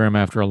the program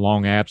after a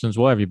long absence.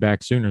 We'll have you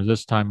back sooner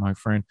this time, my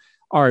friend.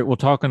 All right, we're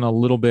talking a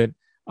little bit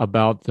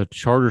about the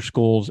charter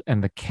schools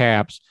and the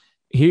caps.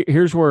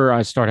 Here's where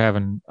I start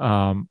having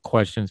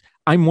questions.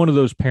 I'm one of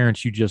those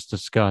parents you just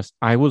discussed.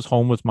 I was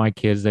home with my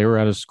kids. They were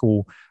out of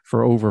school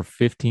for over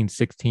 15,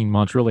 16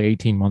 months, really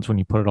 18 months when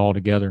you put it all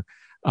together.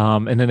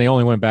 And then they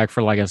only went back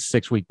for like a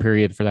 6-week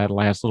period for that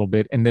last little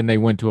bit. And then they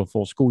went to a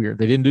full school year.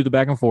 They didn't do the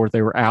back and forth.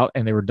 They were out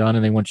and they were done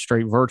and they went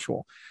straight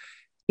virtual.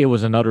 It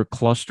was another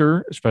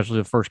cluster, especially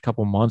the first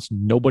couple months.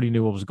 Nobody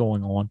knew what was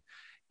going on.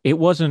 It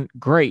wasn't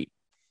great.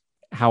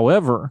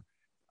 However,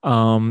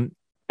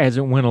 as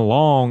it went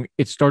along,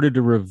 it started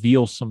to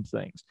reveal some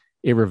things.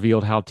 It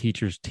revealed how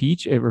teachers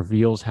teach. It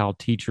reveals how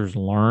teachers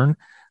learn.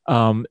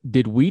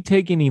 Did we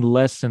take any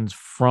lessons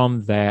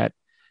from that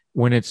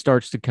when it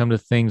starts to come to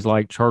things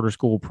like charter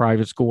school,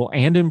 private school,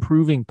 and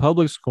improving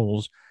public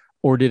schools?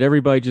 Or did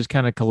everybody just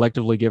kind of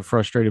collectively get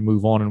frustrated,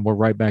 move on, and we're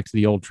right back to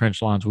the old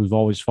trench lines we've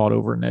always fought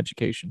over in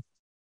education?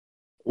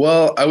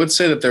 Well, I would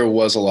say that there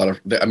was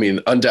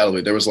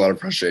undoubtedly there was a lot of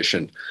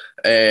frustration,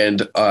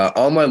 and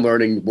online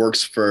learning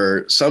works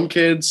for some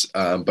kids,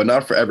 but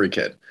not for every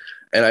kid.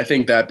 And I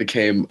think that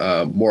became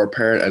more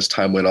apparent as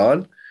time went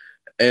on.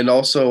 And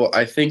also,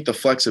 I think the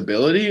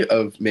flexibility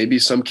of maybe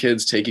some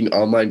kids taking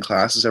online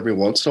classes every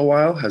once in a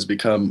while has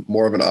become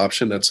more of an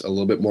option that's a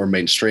little bit more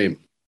mainstream.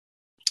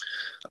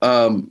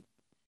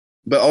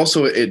 But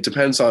also, it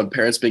depends on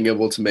parents being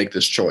able to make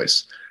this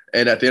choice.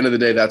 And at the end of the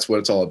day, that's what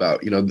it's all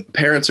about.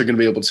 Parents are going to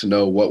be able to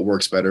know what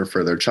works better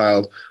for their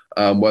child.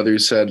 Whether you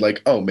said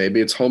like, oh,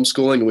 maybe it's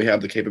homeschooling and we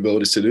have the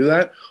capabilities to do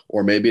that,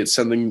 or maybe it's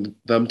sending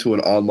them to an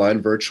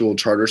online virtual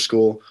charter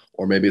school,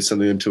 or maybe it's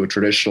sending them to a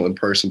traditional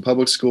in-person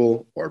public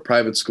school or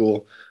private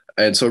school.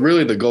 And so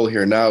really the goal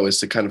here now is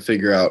to kind of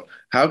figure out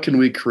how can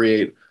we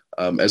create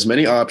as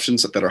many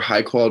options that are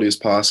high quality as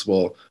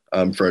possible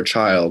for a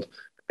child.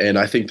 And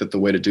I think that the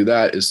way to do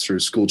that is through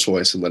school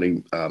choice and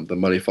letting the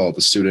money follow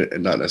the student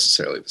and not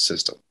necessarily the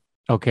system.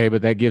 Okay,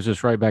 but that gives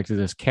us right back to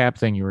this cap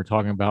thing you were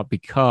talking about,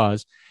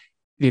 because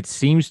it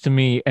seems to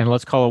me, and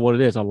let's call it what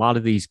it is, a lot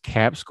of these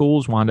cap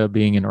schools wind up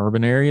being in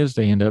urban areas.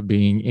 They end up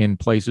being in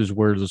places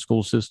where the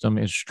school system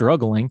is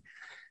struggling.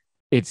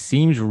 It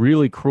seems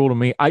really cruel to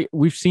me.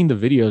 We've seen the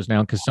videos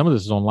now, because some of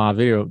this is on live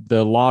video,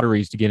 the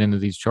lotteries to get into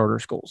these charter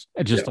schools.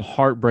 It's just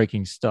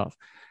heartbreaking stuff.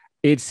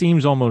 It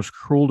seems almost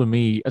cruel to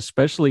me,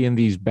 especially in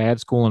these bad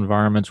school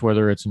environments,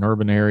 whether it's an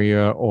urban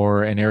area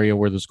or an area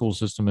where the school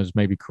system is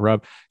maybe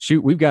corrupt.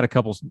 Shoot, we've got a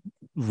couple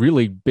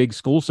really big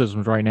school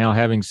systems right now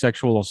having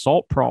sexual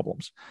assault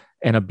problems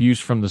and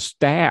abuse from the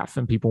staff,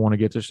 and people want to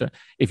get their stuff.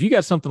 If you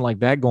got something like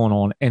that going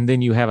on, and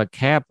then you have a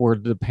cap where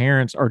the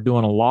parents are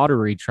doing a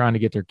lottery trying to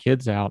get their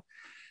kids out,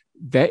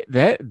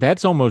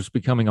 that's almost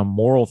becoming a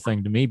moral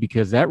thing to me,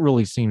 because that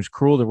really seems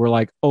cruel that we're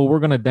like, oh, we're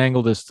going to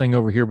dangle this thing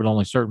over here, but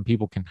only certain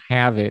people can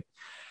have it.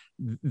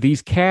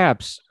 These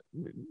caps,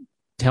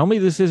 tell me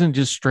this isn't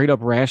just straight up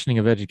rationing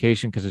of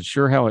education, because it's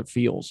sure how it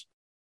feels.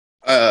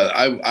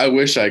 I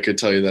wish I could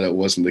tell you that it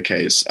wasn't the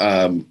case.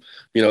 The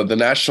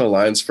National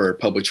Alliance for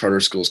Public Charter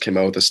Schools came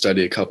out with a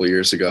study a couple of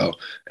years ago,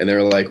 and they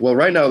were like, well,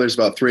 right now there's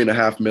about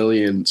 3.5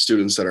 million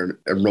students that are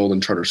enrolled in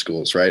charter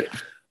schools, right?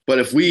 But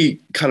if we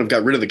kind of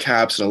got rid of the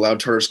caps and allowed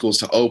charter schools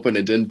to open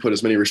and didn't put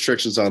as many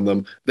restrictions on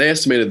them, they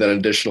estimated that an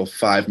additional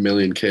 5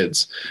 million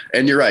kids.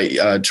 And you're right,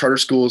 charter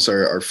schools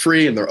are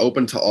free and they're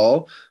open to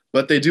all,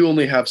 but they do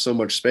only have so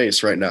much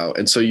space right now.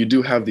 And so you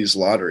do have these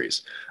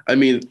lotteries. I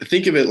mean,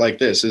 think of it like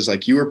this: is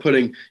like you were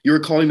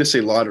calling this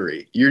a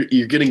lottery. You're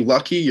getting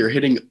lucky. You're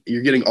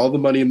getting all the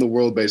money in the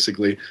world,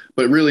 basically.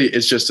 But really,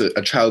 it's just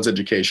a child's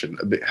education,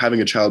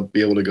 having a child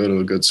be able to go to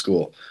a good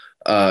school.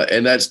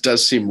 And that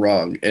does seem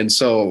wrong. And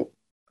so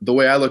the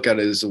way I look at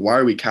it is, why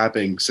are we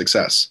capping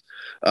success?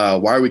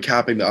 Why are we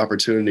capping the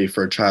opportunity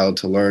for a child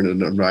to learn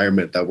in an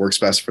environment that works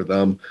best for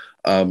them,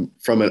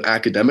 from an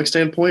academic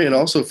standpoint and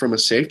also from a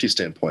safety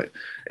standpoint?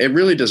 It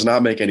really does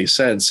not make any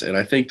sense. And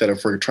I think that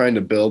if we're trying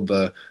to build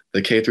the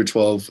K through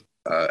 12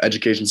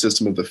 education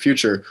system of the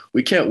future,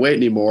 we can't wait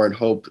anymore and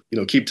hope,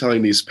 keep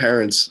telling these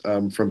parents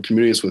from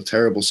communities with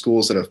terrible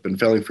schools that have been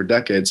failing for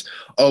decades,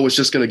 oh, it's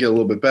just going to get a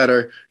little bit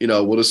better.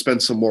 We'll just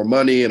spend some more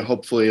money and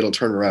hopefully it'll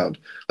turn around.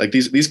 Like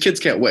these kids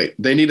can't wait.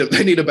 They need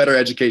a better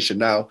education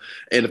now.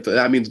 And if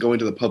that means going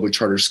to the public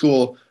charter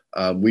school,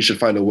 we should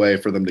find a way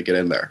for them to get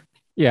in there.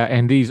 Yeah.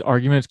 And these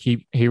arguments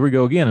here we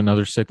go again.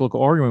 Another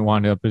cyclical argument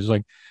wind up is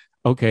like,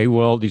 okay,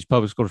 well, these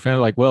public schools are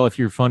failing. Like, well, if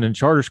you're funding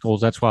charter schools,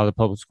 that's why the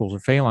public schools are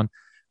failing.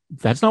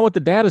 That's not what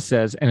the data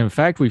says. And in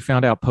fact, we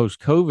found out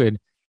post-COVID,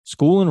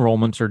 school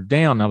enrollments are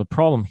down. Now, the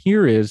problem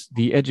here is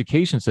the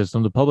education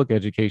system, the public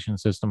education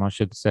system, I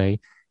should say,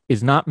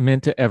 is not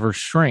meant to ever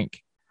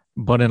shrink.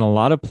 But in a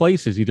lot of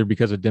places, either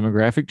because of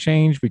demographic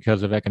change,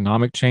 because of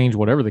economic change,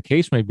 whatever the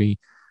case may be,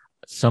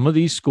 some of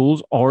these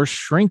schools are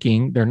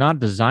shrinking. They're not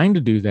designed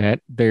to do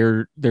that.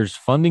 There's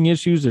funding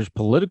issues. There's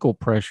political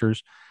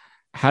pressures.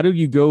 How do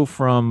you go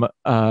from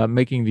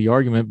making the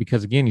argument,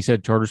 because again, you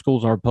said charter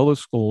schools are public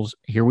schools.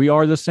 Here we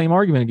are, the same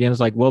argument again.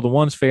 It's like, well, the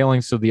one's failing,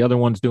 so the other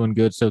one's doing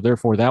good, so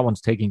therefore that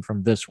one's taking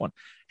from this one.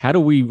 How do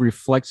we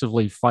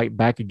reflexively fight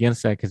back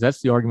against that? Because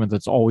that's the argument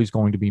that's always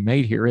going to be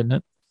made here, isn't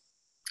it?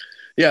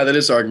 Yeah, that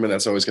is the argument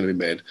that's always going to be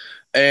made.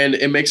 And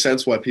it makes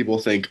sense why people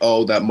think,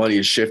 oh, that money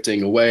is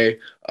shifting away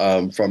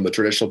from the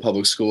traditional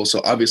public school.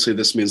 So obviously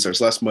this means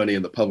there's less money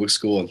in the public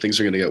school and things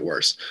are going to get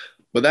worse.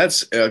 But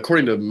that's,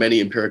 according to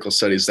many empirical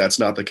studies, that's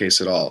not the case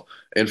at all.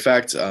 In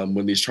fact,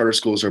 when these charter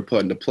schools are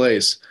put into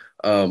place,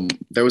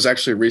 there was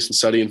actually a recent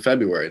study in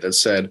February that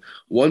said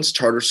once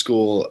charter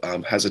school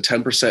has a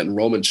 10%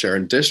 enrollment share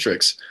in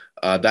districts,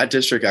 that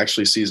district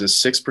actually sees a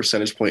 6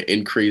 percentage point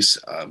increase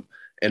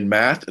in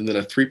math, and then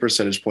a 3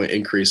 percentage point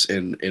increase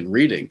in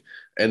reading,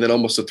 and then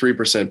almost a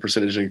 3%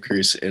 percentage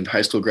increase in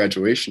high school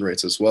graduation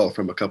rates as well,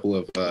 from a couple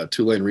of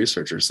Tulane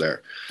researchers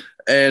there.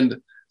 And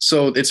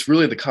so it's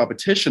really the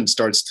competition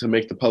starts to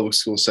make the public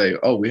schools say,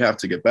 oh, we have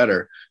to get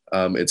better,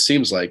 it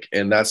seems like.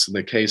 And that's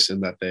the case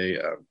in that they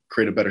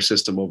create a better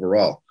system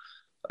overall.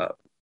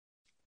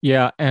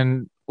 Yeah.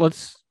 And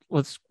let's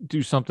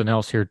do something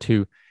else here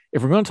too.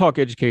 If we're going to talk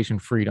education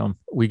freedom,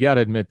 we got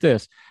to admit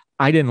this.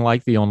 I didn't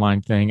like the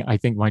online thing. I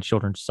think my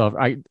children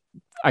suffer.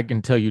 I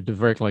can tell you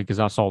directly because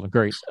I saw the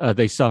grades.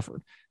 They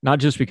suffered, not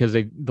just because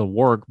the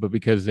work, but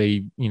because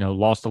they,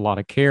 lost a lot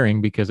of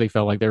caring because they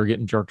felt like they were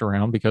getting jerked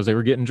around because they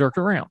were getting jerked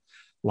around.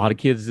 A lot of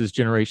kids this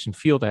generation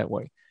feel that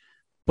way.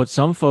 But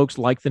some folks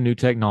like the new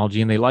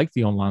technology and they like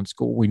the online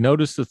school. We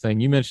noticed the thing,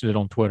 you mentioned it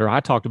on Twitter. I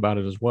talked about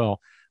it as well.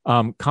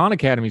 Khan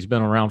Academy's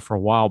been around for a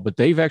while, but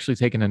they've actually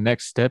taken a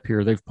next step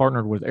here. They've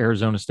partnered with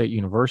Arizona State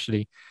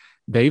University.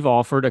 They've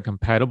offered a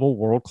compatible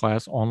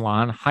world-class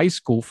online high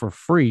school for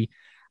free.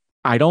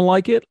 I don't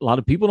like it. A lot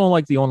of people don't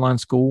like the online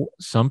school.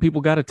 Some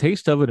people got a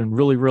taste of it and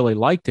really, really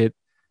liked it.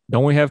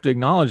 Don't we have to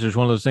acknowledge there's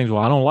one of those things,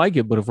 well, I don't like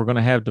it, but if we're going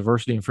to have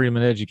diversity and freedom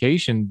in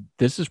education,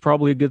 this is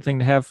probably a good thing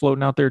to have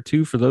floating out there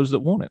too for those that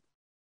want it.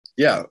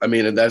 Yeah, I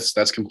mean, and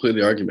that's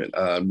completely the argument.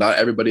 Not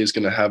everybody is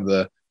going to have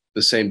the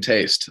same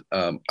taste.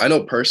 I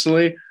know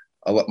personally,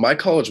 my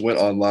college went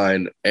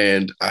online,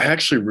 and I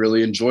actually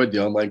really enjoyed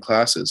the online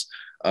classes.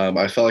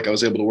 I felt like I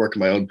was able to work at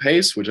my own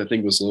pace, which I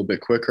think was a little bit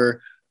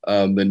quicker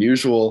than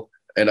usual.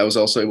 And I was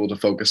also able to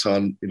focus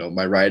on,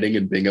 my writing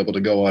and being able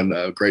to go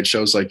on great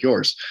shows like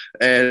yours.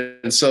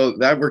 And so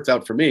that worked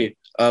out for me.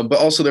 But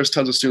also there's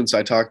tons of students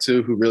I talked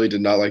to who really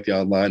did not like the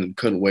online and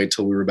couldn't wait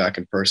till we were back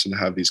in person to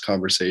have these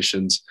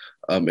conversations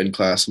in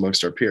class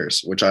amongst our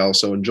peers, which I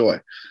also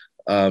enjoy.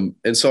 And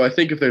so I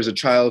think if there's a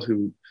child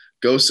who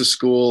goes to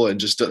school and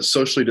just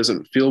socially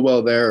doesn't feel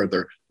well there, or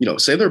they're,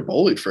 say they're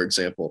bullied, for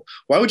example,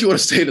 why would you want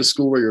to stay in a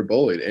school where you're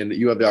bullied and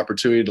you have the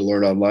opportunity to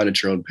learn online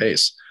at your own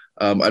pace?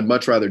 I'd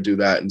much rather do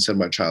that and send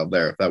my child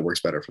there if that works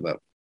better for them.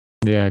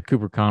 Yeah,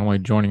 Cooper Conway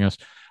joining us.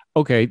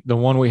 Okay, the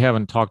one we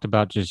haven't talked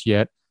about just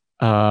yet,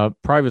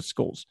 private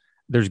schools.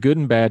 There's good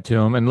and bad to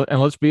them. And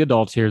let's be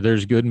adults here.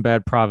 There's good and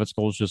bad private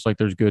schools, just like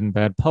there's good and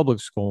bad public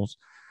schools.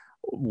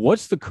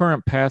 What's the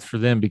current path for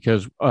them?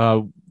 Because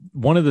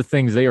one of the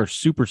things they are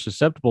super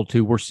susceptible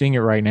to, we're seeing it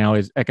right now,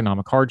 is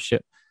economic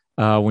hardship.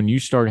 When you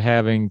start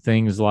having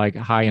things like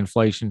high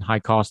inflation, high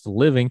cost of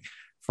living,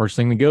 first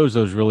thing that goes,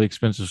 those really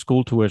expensive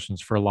school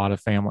tuitions for a lot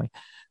of family.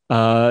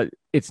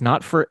 It's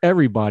not for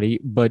everybody,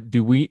 but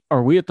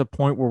are we at the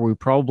point where we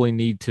probably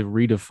need to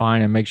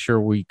redefine and make sure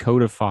we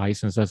codify,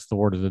 since that's the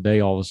word of the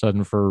day all of a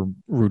sudden for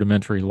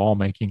rudimentary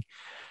lawmaking?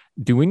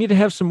 Do we need to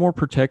have some more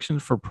protection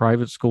for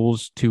private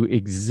schools to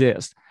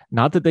exist?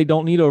 Not that they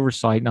don't need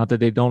oversight, not that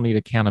they don't need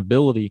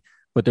accountability,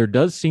 but there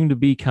does seem to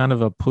be kind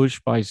of a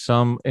push by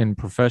some in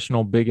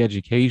professional big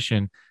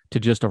education to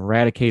just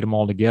eradicate them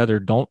altogether.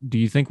 Do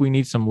you think we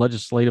need some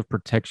legislative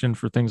protection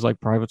for things like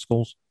private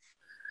schools?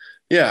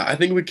 Yeah, I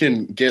think we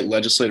can get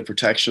legislative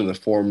protection in the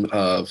form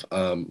of,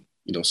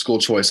 school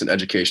choice and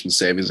education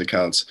savings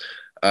accounts,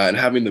 and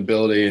having the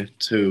ability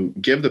to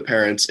give the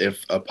parents,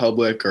 if a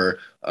public or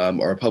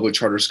a public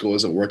charter school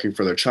isn't working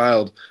for their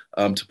child,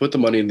 to put the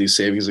money in these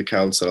savings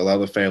accounts that allow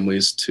the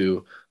families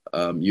to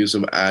use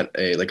them at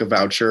a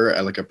voucher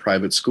at like a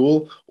private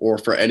school, or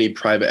for any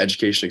private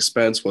education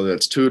expense, whether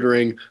it's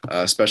tutoring,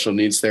 special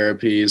needs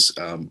therapies,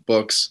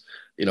 books,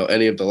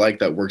 any of the like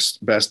that works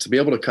best to be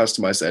able to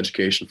customize the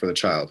education for the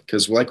child.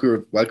 Because like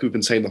we've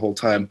been saying the whole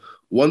time,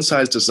 one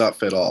size does not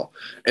fit all.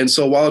 And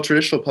so while a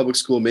traditional public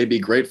school may be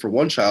great for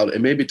one child,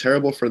 it may be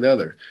terrible for the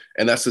other.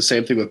 And that's the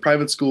same thing with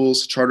private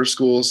schools, charter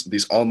schools,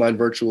 these online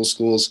virtual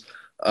schools.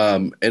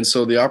 And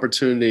so the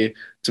opportunity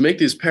to make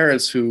these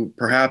parents who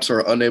perhaps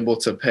are unable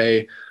to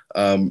pay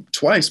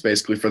twice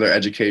basically for their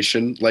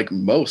education, like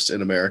most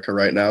in America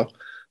right now,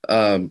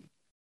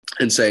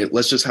 and say,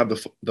 let's just have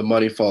the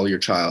money follow your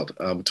child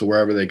to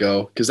wherever they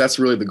go. Because that's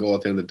really the goal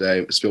at the end of the day,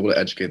 is to be able to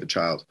educate the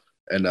child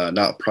and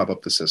not prop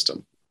up the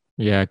system.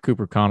 Yeah,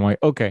 Cooper Conway.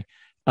 Okay.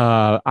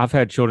 I've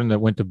had children that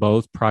went to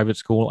both private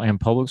school and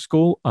public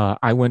school.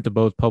 I went to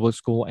both public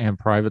school and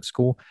private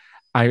school.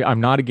 I'm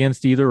not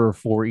against either or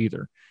for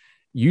either.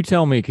 You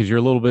tell me, because you're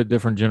a little bit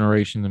different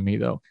generation than me,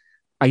 though.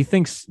 I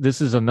think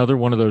this is another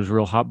one of those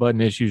real hot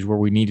button issues where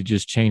we need to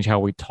just change how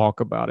we talk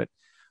about it.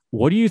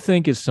 What do you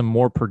think is some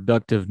more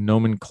productive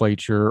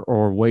nomenclature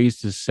or ways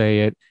to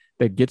say it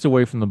that gets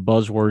away from the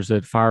buzzwords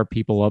that fire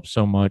people up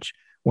so much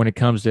when it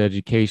comes to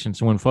education?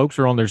 So when folks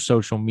are on their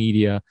social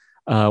media,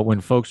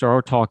 when folks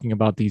are talking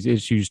about these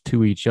issues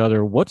to each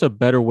other, what's a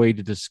better way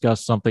to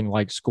discuss something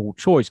like school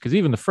choice? Because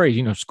even the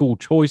phrase, school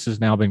choice has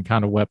now been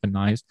kind of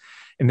weaponized.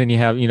 And then you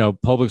have,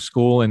 public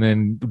school and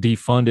then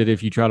defund it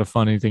if you try to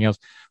fund anything else.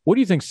 What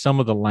do you think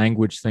some of the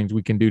language things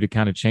we can do to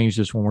kind of change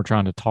this when we're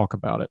trying to talk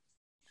about it?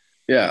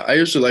 Yeah, I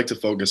usually like to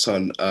focus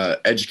on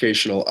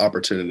educational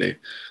opportunity.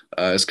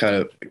 It's kind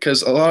of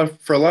because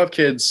for a lot of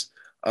kids,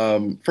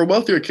 for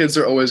wealthier kids,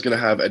 they're always going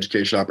to have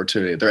education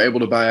opportunity. They're able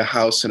to buy a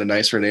house in a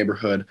nicer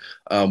neighborhood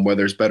where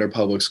there's better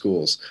public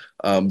schools.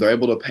 They're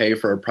able to pay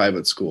for a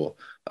private school.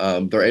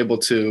 They're able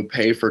to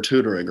pay for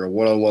tutoring or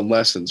one-on-one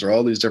lessons or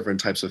all these different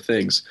types of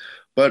things.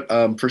 But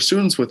for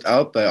students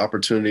without the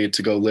opportunity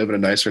to go live in a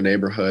nicer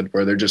neighborhood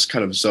where they're just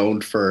kind of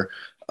zoned for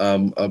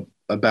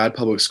a bad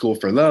public school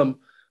for them,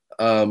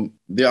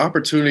 the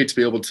opportunity to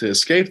be able to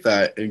escape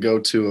that and go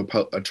to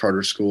a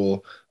charter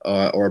school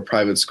or a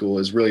private school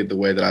is really the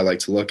way that I like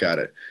to look at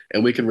it.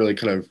 And we can really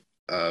kind of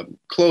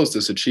close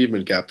this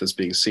achievement gap that's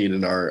being seen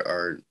in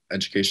our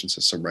education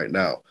system right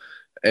now.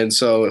 And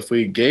so if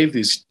we gave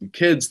these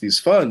kids these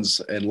funds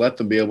and let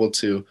them be able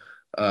to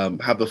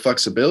have the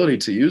flexibility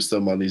to use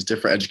them on these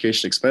different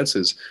education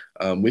expenses,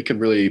 we can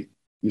really,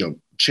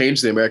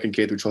 change the American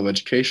K through 12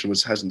 education,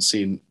 which hasn't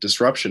seen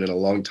disruption in a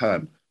long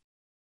time.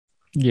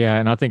 Yeah,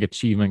 and I think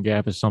achievement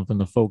gap is something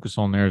to focus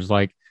on. There is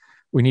like,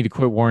 we need to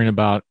quit worrying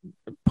about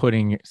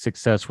putting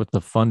success with the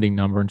funding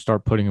number and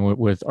start putting it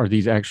with are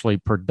these actually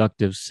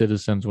productive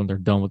citizens when they're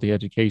done with the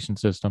education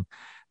system?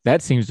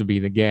 That seems to be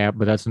the gap,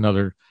 but that's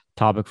another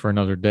topic for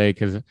another day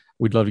because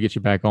we'd love to get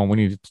you back on.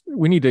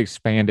 We need to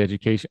expand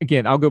education.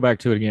 Again, I'll go back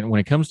to it again. When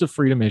it comes to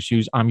freedom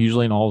issues, I'm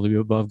usually an all of the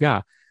above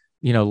guy.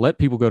 Let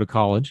people go to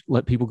college,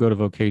 let people go to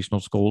vocational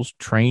schools,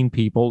 train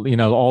people,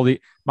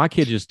 my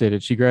kid just did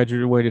it. She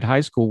graduated high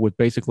school with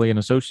basically an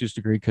associate's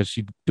degree because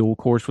she dual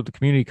course with the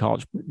community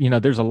college.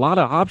 There's a lot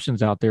of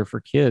options out there for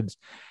kids,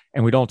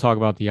 and we don't talk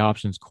about the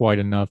options quite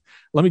enough.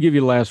 Let me give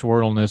you the last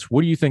word on this.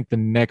 What do you think the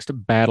next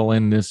battle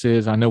in this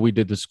is? I know we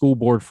did the school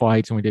board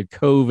fights and we did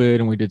COVID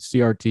and we did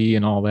CRT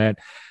and all that.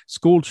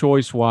 School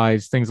choice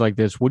wise, things like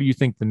this. What do you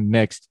think the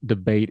next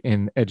debate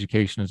in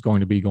education is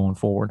going to be going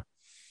forward?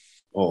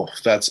 Oh,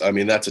 that's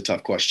a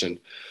tough question.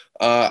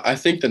 I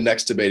think the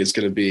next debate is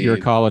going to be. You're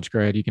a college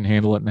grad. You can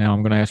handle it now.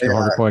 I'm going to ask you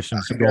harder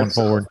questions going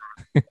forward.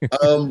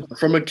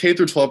 From a K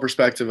through 12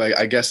 perspective,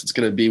 I guess it's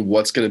going to be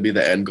what's going to be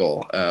the end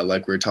goal.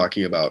 Like we were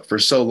talking about for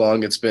so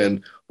long, it's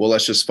been, well,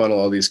 let's just funnel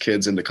all these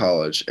kids into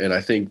college. And I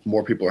think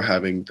more people are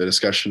having the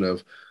discussion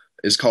of,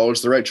 is college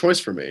the right choice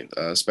for me,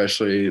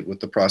 especially with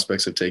the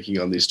prospects of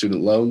taking on these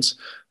student loans?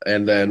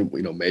 And then,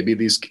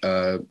 maybe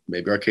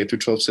our K through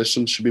 12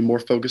 systems should be more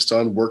focused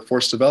on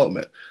workforce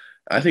development.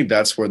 I think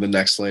that's where the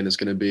next lane is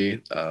going to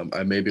be.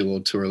 I may be a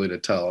little too early to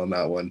tell on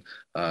that one,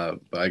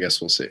 but I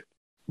guess we'll see.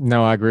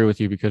 No, I agree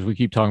with you because we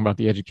keep talking about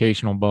the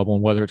educational bubble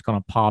and whether it's going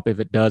to pop. If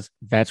it does,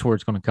 that's where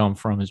it's going to come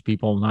from, is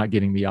people not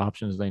getting the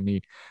options they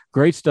need.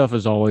 Great stuff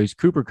as always.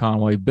 Cooper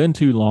Conway, been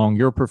too long.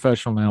 You're a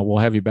professional now. We'll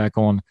have you back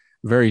on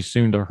very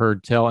soon to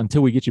Heard Tell.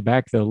 Until we get you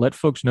back, though, let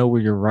folks know where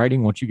you're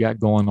writing, what you got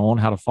going on,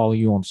 how to follow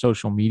you on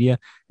social media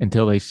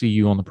until they see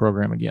you on the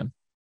program again.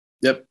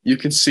 Yep. You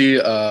can see,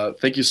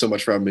 thank you so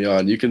much for having me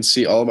on. You can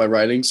see all of my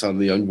writings on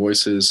the Young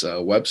Voices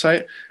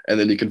website, and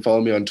then you can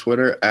follow me on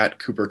Twitter at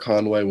Cooper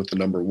Conway with the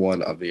number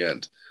 1 on the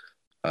end.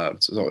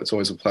 So it's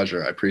always a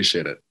pleasure. I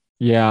appreciate it.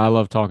 Yeah, I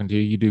love talking to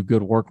you. You do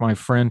good work, my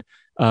friend.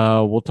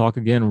 We'll talk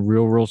again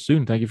real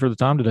soon. Thank you for the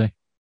time today.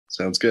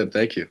 Sounds good.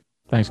 Thank you.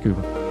 Thanks,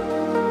 Cooper.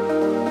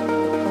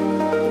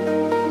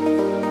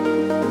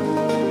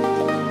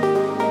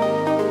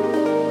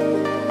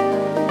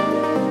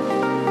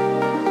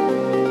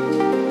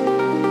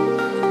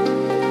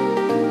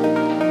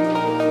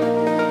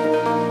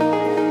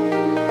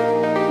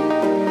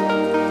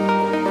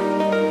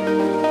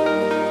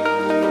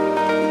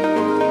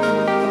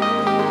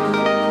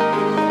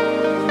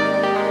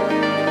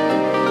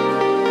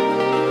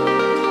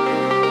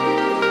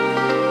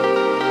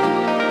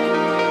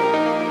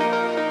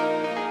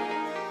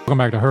 Welcome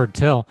back to Heard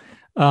Tell.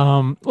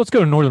 Let's go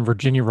to Northern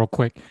Virginia real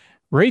quick.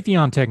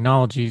 Raytheon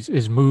Technologies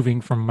is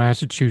moving from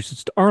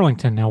Massachusetts to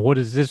Arlington. Now, what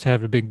does this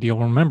have a big deal?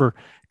 Remember,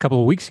 a couple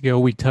of weeks ago,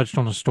 we touched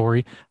on a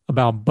story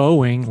about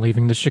Boeing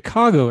leaving the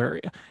Chicago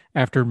area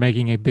after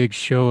making a big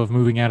show of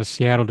moving out of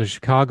Seattle to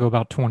Chicago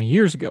about 20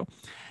 years ago.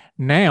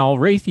 Now,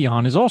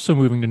 Raytheon is also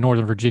moving to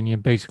Northern Virginia,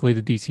 basically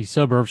the D.C.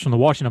 suburbs. From the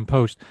Washington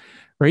Post,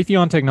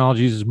 Raytheon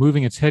Technologies is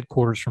moving its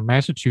headquarters from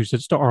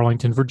Massachusetts to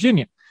Arlington,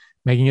 Virginia,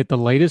 making it the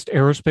latest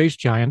aerospace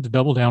giant to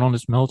double down on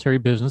its military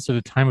business at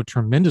a time of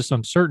tremendous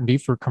uncertainty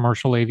for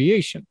commercial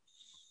aviation.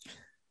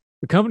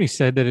 The company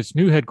said that its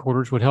new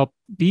headquarters would help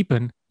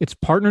deepen its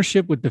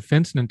partnership with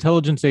defense and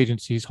intelligence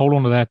agencies. Hold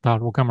on to that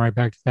thought. We'll come right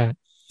back to that.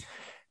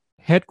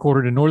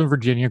 Headquartered in Northern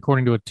Virginia,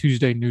 according to a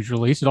Tuesday news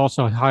release, it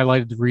also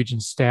highlighted the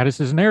region's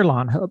status as an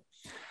airline hub.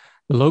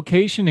 The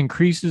location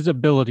increases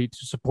ability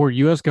to support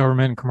U.S.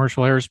 government and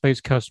commercial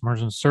aerospace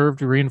customers and serve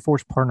to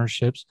reinforce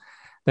partnerships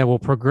that will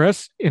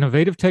progress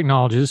innovative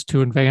technologies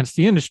to advance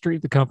the industry,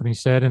 the company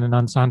said in an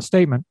unsigned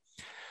statement.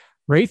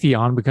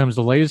 Raytheon becomes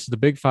the latest of the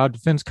big 5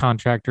 defense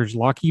contractors,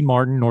 Lockheed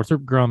Martin,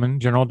 Northrop Grumman,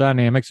 General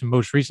Dynamics, and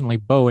most recently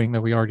Boeing,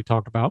 that we already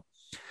talked about,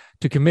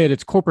 to commit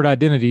its corporate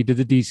identity to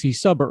the D.C.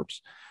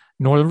 suburbs.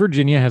 Northern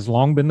Virginia has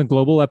long been the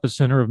global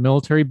epicenter of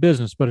military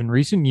business, but in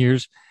recent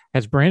years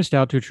has branched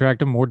out to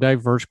attract a more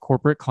diverse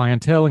corporate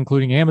clientele,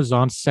 including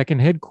Amazon's second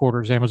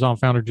headquarters. Amazon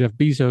founder Jeff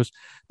Bezos,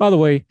 by the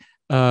way,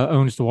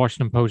 owns the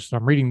Washington Post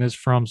I'm reading this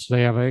from, so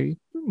they have a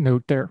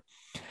note there.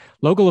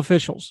 Local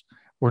officials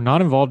were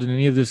not involved in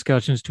any of the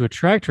discussions to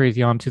attract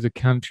Raytheon to the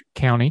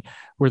county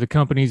where the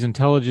company's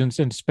intelligence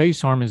and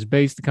space arm is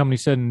based. The company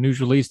said in a news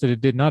release that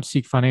it did not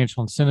seek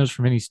financial incentives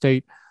from any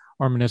state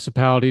or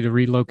municipality to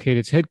relocate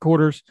its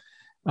headquarters.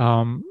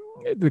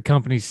 The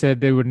company said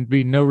there would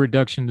be no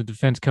reduction to the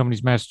defense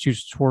company's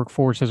Massachusetts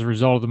workforce as a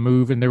result of the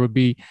move, and there would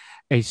be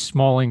a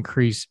small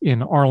increase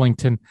in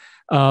Arlington.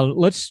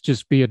 Let's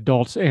just be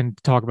adults and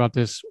talk about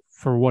this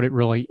for what it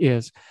really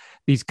is.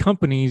 these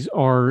companies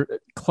are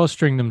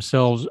clustering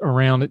themselves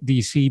around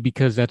DC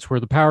because that's where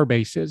the power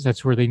base is.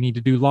 That's where they need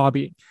to do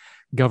lobbying.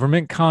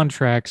 Government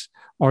contracts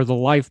are the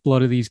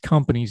lifeblood of these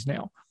companies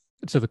now.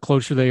 So the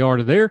closer they are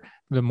to there,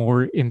 the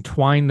more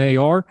entwined they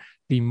are,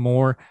 the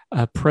more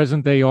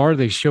present they are.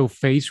 They show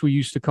face, we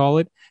used to call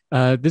it.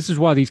 This is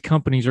why these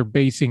companies are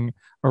basing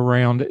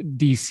around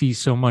DC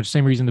so much.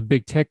 Same reason the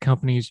big tech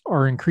companies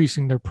are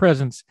increasing their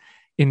presence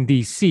in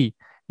DC.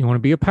 You want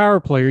to be a power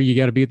player, you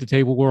got to be at the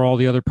table where all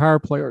the other power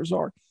players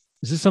are.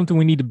 This is something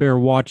we need to bear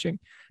watching,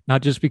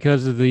 not just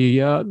because of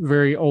the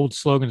very old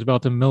slogans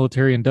about the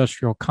military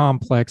industrial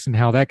complex and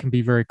how that can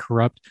be very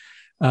corrupt.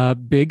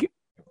 Big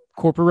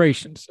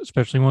corporations,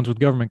 especially ones with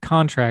government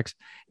contracts,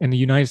 and the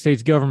United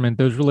States government,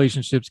 those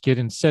relationships get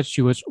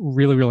incestuous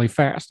really, really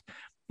fast.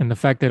 And the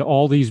fact that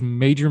all these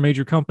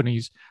major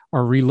companies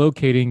are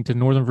relocating to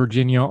Northern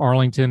Virginia,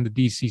 Arlington, the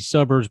DC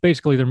suburbs,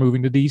 basically they're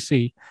moving to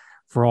DC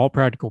for all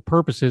practical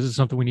purposes, is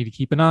something we need to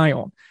keep an eye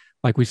on.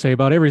 Like we say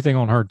about everything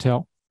on Heard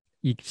Tell,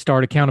 you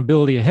start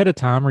accountability ahead of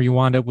time or you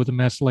wind up with a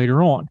mess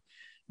later on.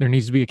 There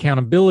needs to be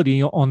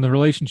accountability on the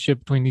relationship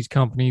between these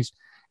companies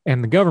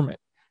and the government.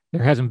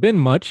 There hasn't been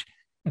much.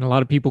 And a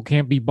lot of people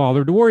can't be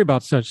bothered to worry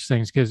about such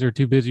things because they're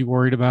too busy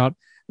worried about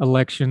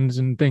elections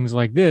and things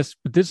like this.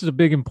 But this is a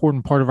big,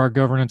 important part of our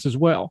governance as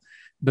well.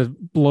 The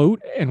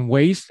bloat and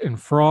waste and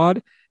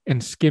fraud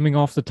and skimming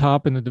off the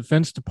top in the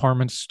Defense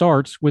Department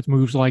starts with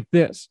moves like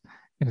this.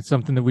 And it's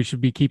something that we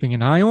should be keeping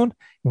an eye on and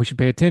we should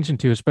pay attention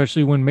to,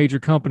 especially when major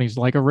companies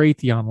like a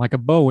Raytheon, like a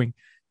Boeing,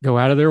 go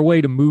out of their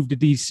way to move to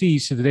DC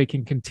so that they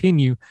can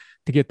continue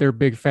to get their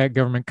big, fat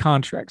government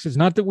contracts. It's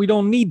not that we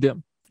don't need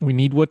them. We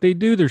need what they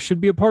do. There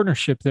should be a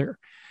partnership there.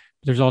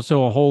 There's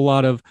also a whole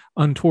lot of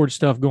untoward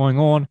stuff going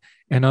on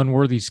and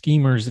unworthy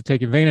schemers that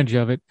take advantage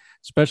of it,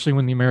 especially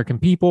when the American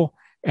people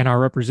and our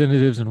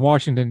representatives in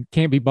Washington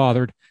can't be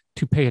bothered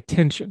to pay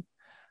attention.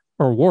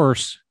 Or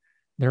worse,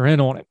 they're in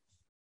on it.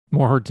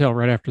 More Heard Tell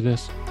right after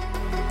this.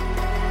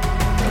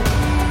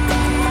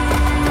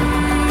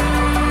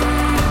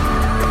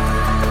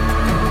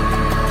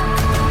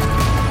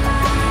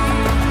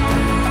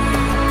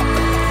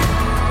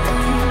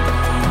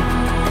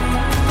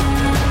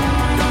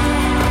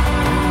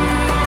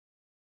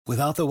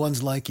 Without the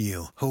ones like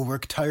you, who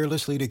work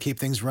tirelessly to keep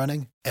things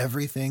running,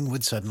 everything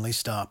would suddenly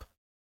stop.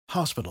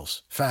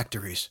 Hospitals,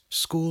 factories,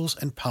 schools,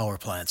 and power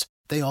plants,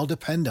 they all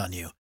depend on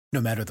you. No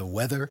matter the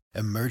weather,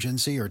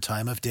 emergency, or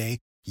time of day,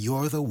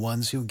 you're the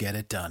ones who get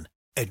it done.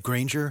 At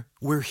Grainger,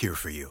 we're here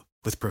for you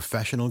with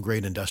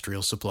professional-grade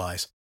industrial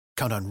supplies.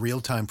 Count on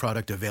real-time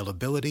product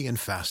availability and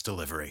fast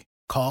delivery.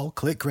 Call,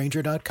 click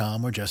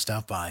Grainger.com, or just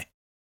stop by.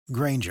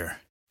 Grainger,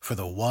 for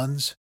the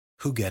ones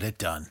who get it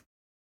done.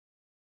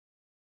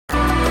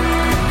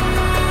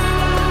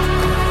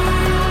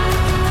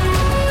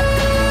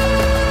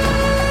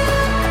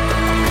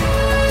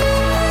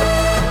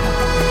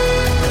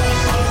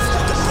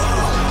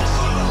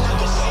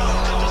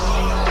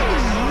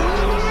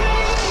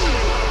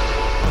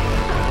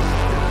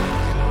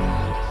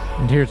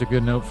 And here's a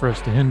good note for us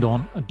to end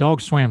on. A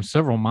dog swam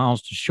several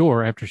miles to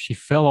shore after she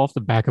fell off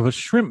the back of a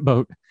shrimp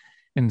boat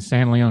in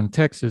San Leon,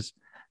 Texas.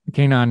 The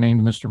canine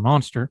named Mr.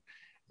 Monster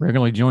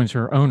regularly joins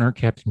her owner,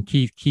 Captain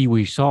Keith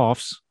Kiwi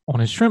Softs, on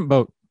his shrimp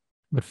boat,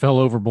 but fell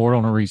overboard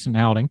on a recent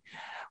outing.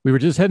 We were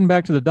just heading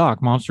back to the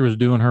dock. Monster was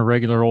doing her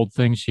regular old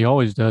thing she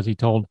always does. He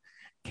told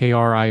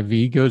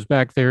KRIV, goes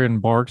back there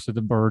and barks at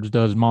the birds,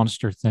 does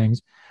monster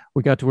things.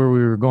 We got to where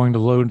we were going to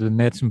load the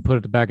nets and put it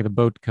at the back of the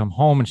boat to come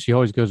home, and she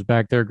always goes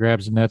back there,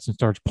 grabs the nets, and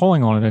starts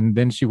pulling on it, and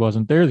then she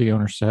wasn't there, the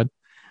owner said.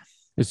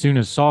 As soon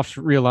as Soft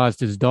realized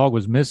his dog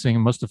was missing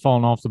and must have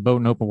fallen off the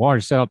boat in open water,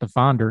 he set out to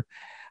find her.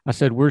 I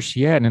said, where's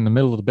she at? And in the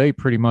middle of the bay,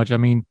 pretty much. I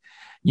mean,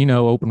 you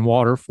know, open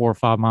water, 4 or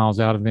 5 miles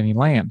out of any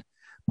land.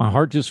 My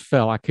heart just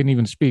fell. I couldn't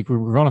even speak. We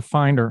were going to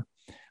find her.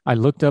 I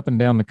looked up and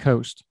down the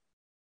coast.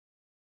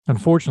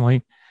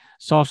 Unfortunately,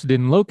 Softs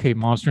didn't locate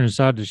Monster and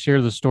decided to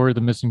share the story of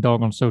the missing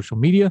dog on social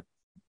media.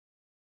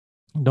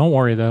 Don't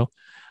worry, though.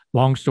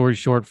 Long story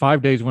short,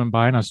 5 days went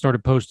by, and I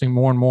started posting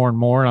more and more and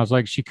more. And I was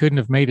like, she couldn't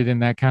have made it in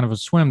that kind of a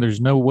swim.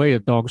 There's no way a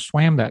dog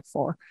swam that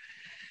far.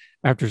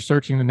 After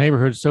searching the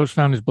neighborhood, Soch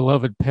found his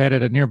beloved pet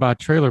at a nearby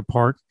trailer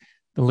park.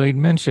 The lady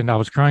mentioned I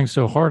was crying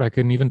so hard I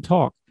couldn't even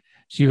talk.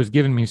 She was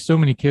giving me so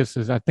many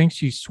kisses. I think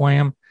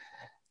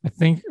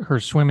her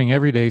swimming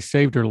every day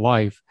saved her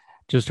life.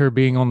 Just her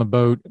being on the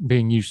boat,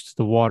 being used to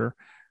the water.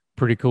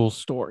 Pretty cool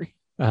story.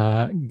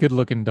 Good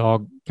looking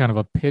dog, kind of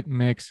a pit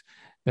mix,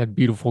 that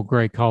beautiful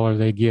gray collar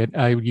they get.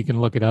 You can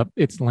look it up.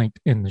 It's linked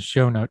in the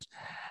show notes.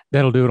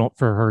 That'll do it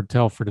for Heard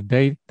Tell for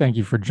today. Thank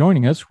you for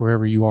joining us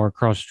wherever you are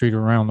across the street or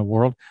around the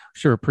world.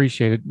 Sure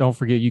appreciate it. Don't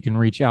forget you can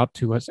reach out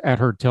to us at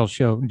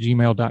HeardTellShow,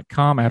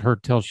 gmail.com, at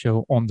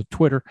HeardTellShow on the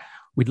Twitter.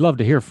 We'd love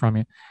to hear from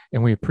you,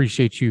 and we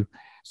appreciate you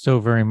so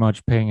very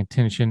much paying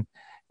attention,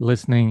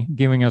 listening,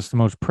 giving us the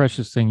most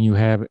precious thing you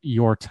have,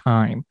 your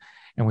time.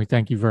 And we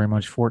thank you very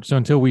much for it. So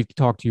until we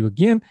talk to you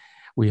again,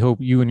 we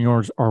hope you and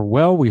yours are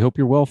well. We hope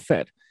you're well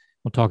fed.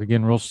 We'll talk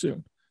again real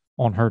soon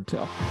on Heard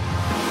Tell.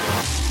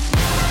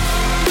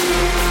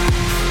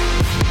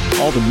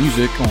 All the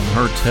music on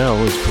Heard Tell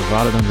is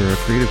provided under a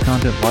Creative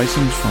Content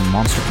license from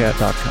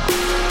MonsterCat.com.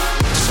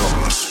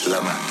 Somos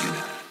la máquina.